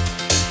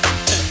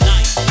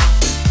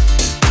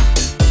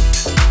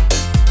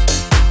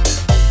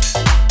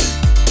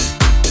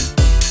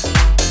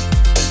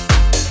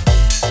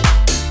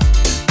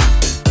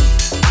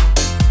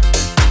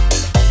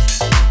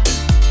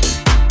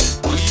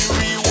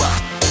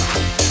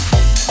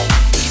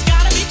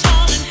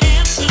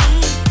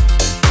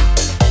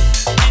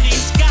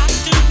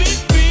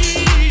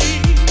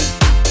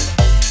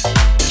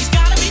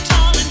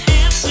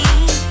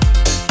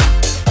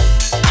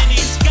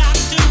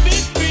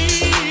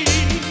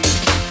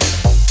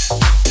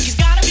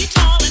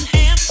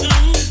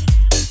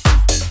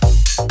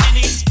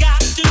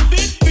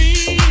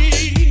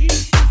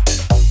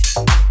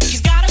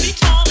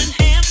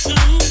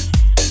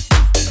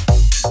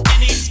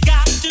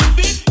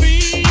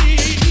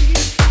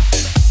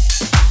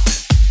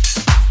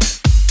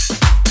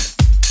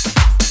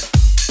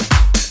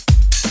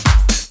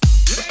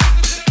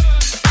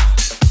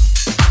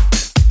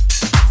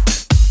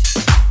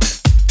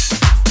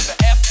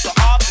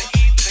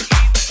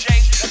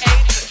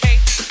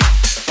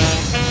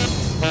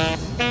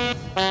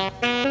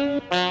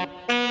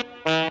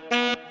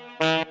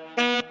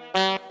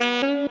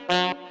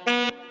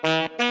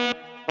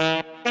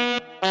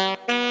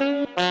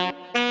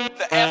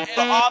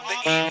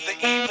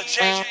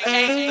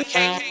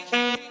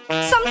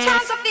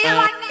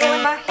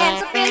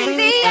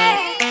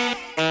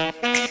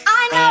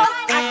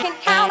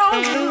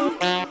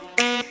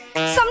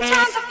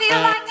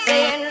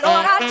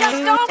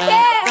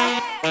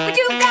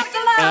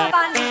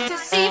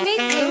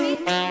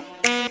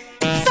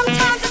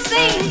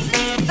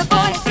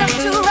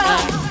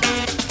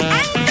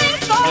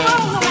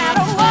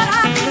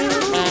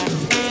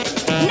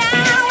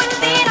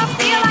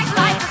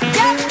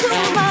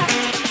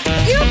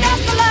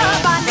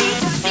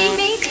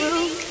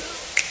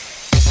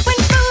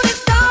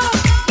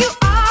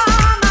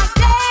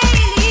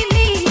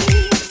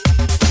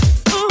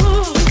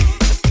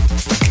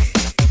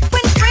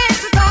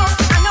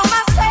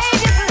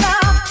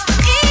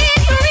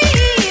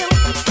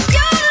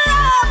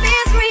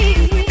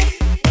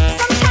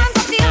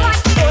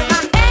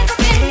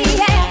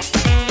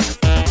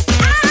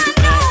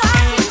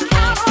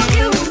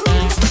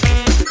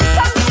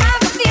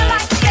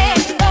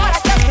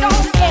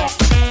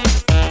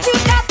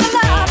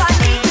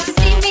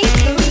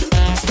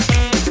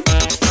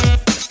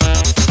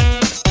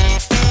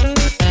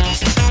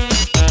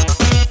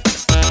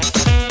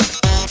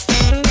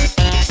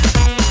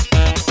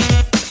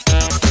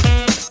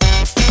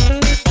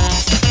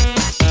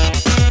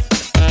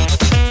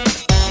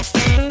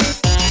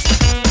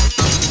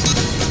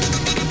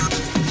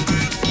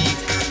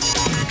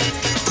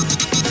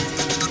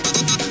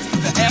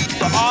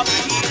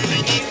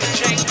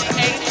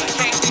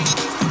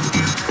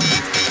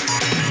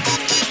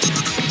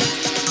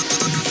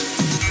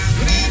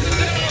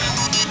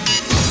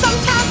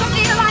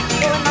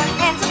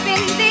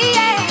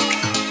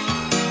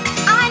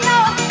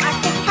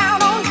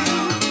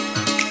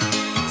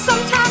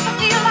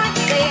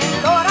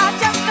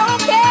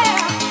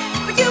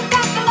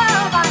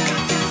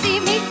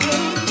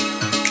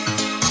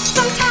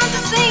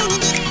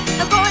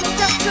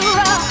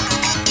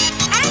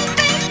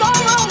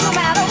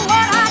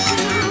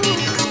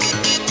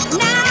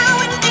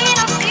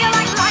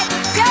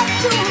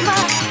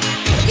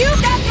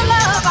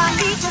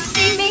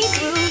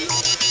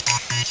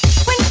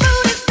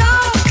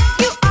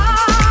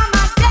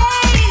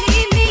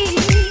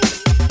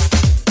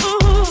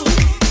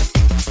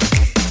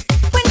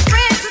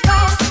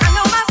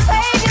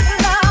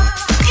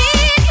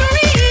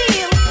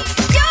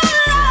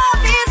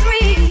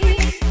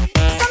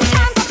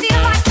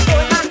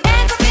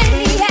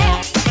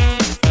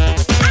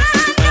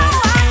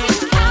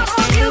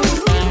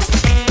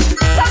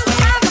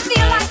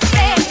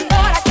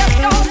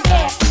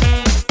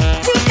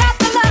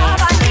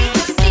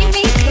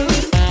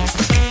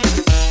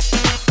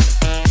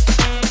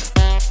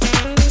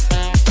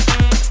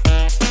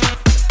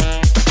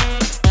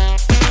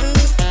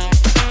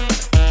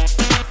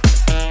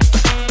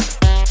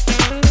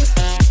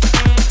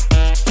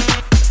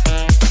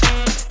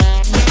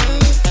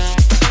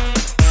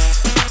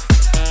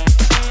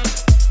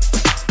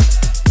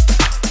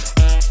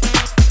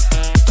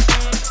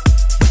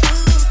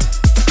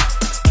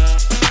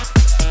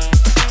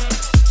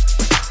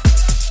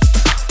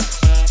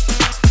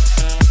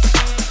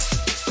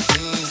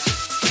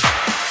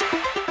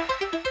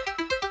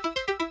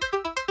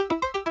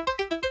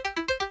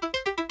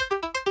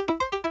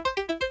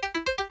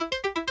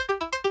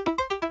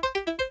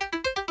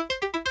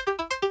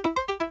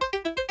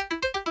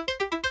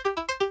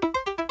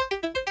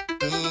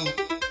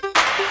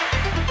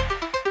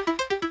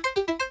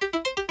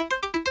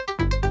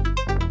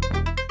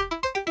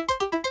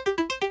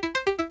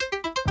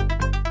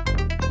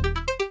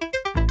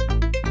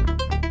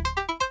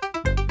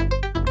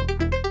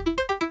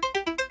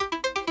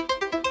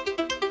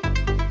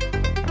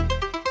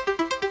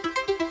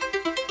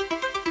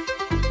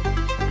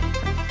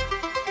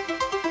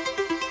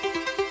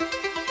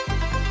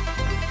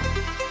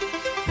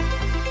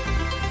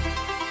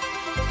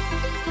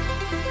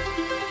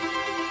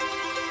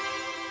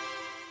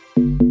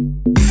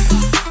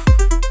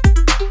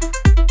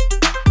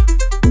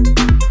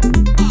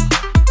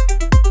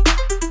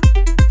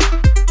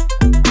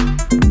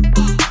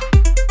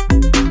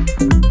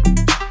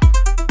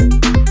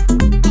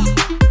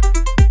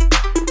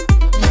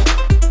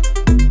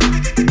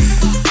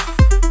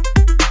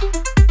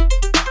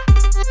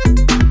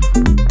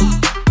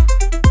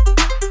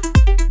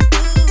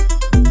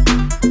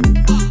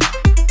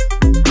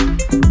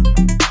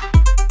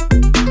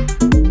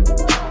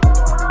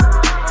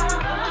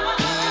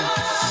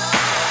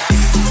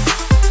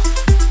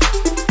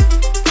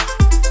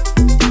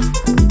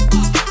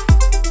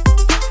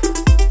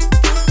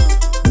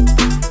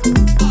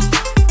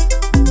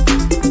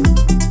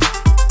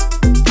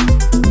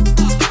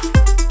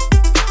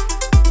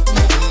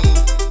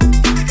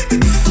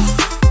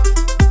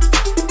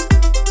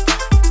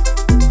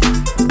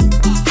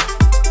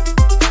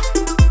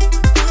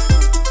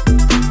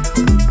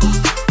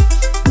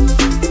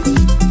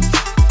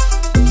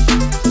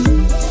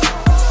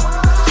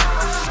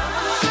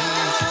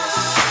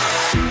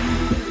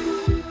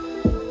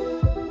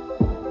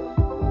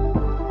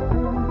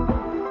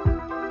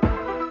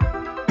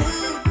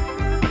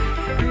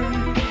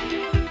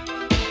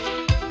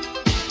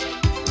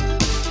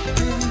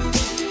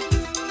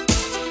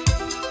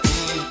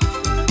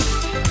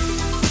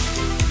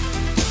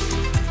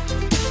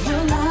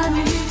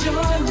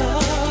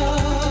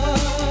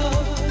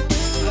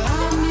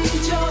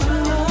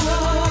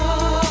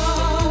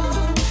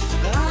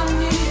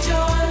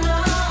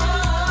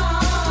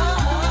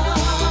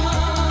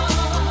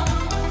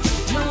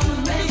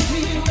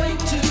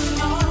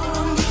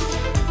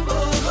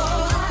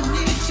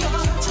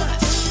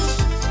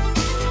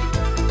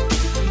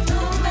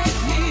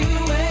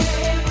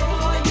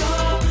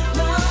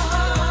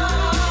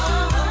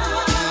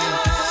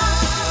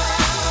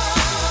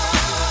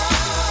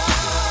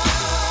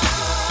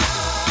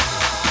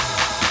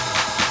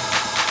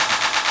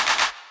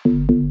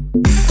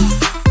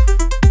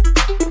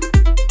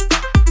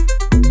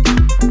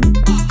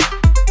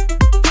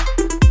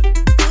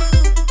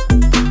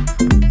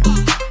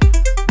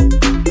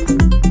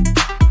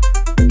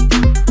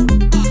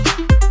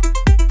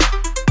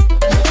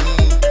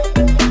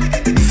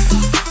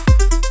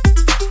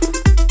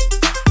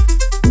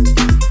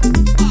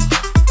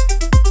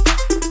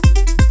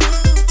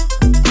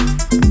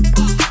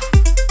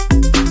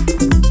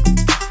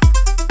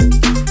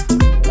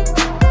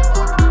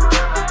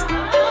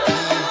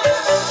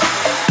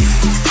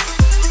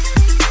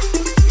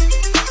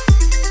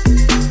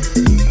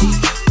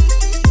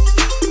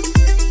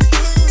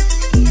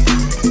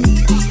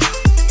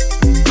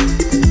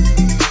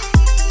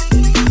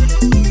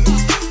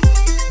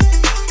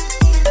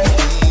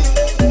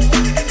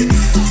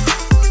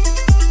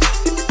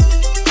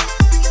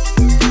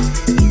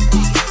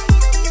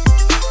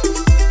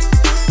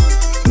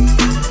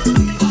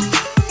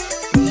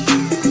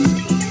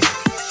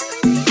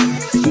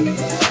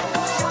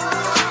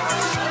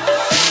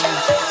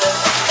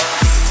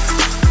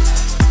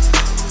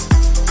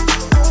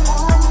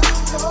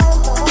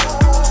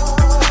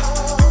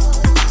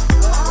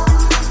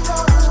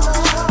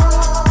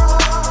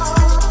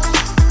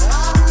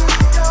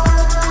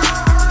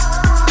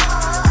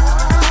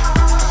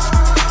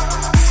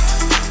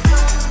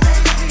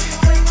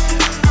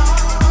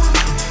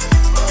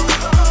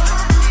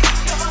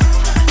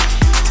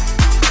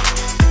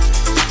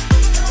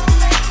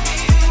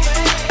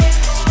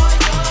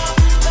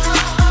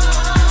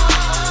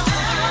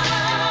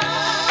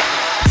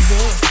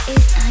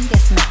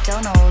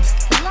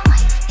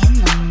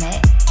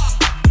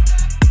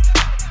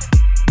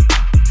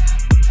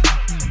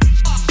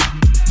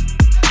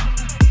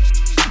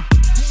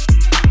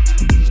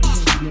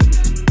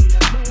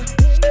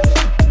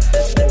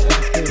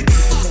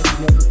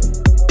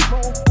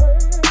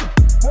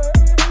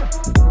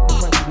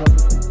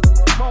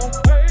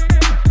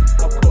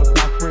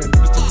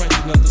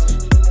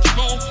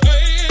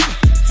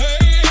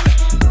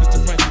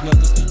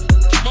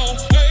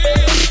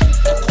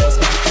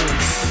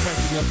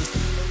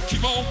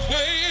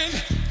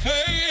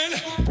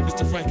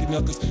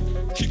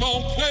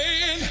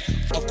 playing.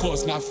 Of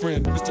course, my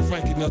friend, Mr.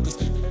 Frankie Knuckles.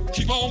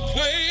 Keep on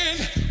playing,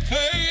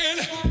 playing.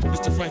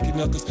 Mr. Frankie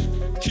Knuckles.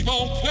 Keep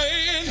on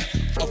playing.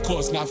 Of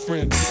course, my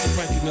friend, Mr.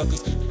 Frankie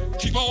Knuckles.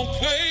 Keep on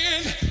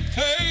playing,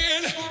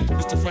 playing.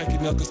 Mr. Frankie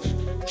Knuckles.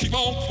 Keep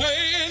on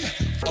playing.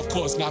 Of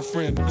course, my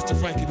friend, Mr.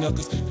 Frankie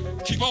Knuckles.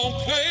 Keep on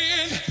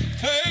playing,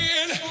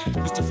 playing.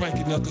 Mr.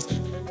 Frankie Knuckles.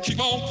 Keep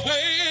on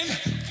playing,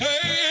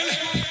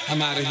 playing.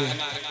 I'm out of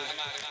here.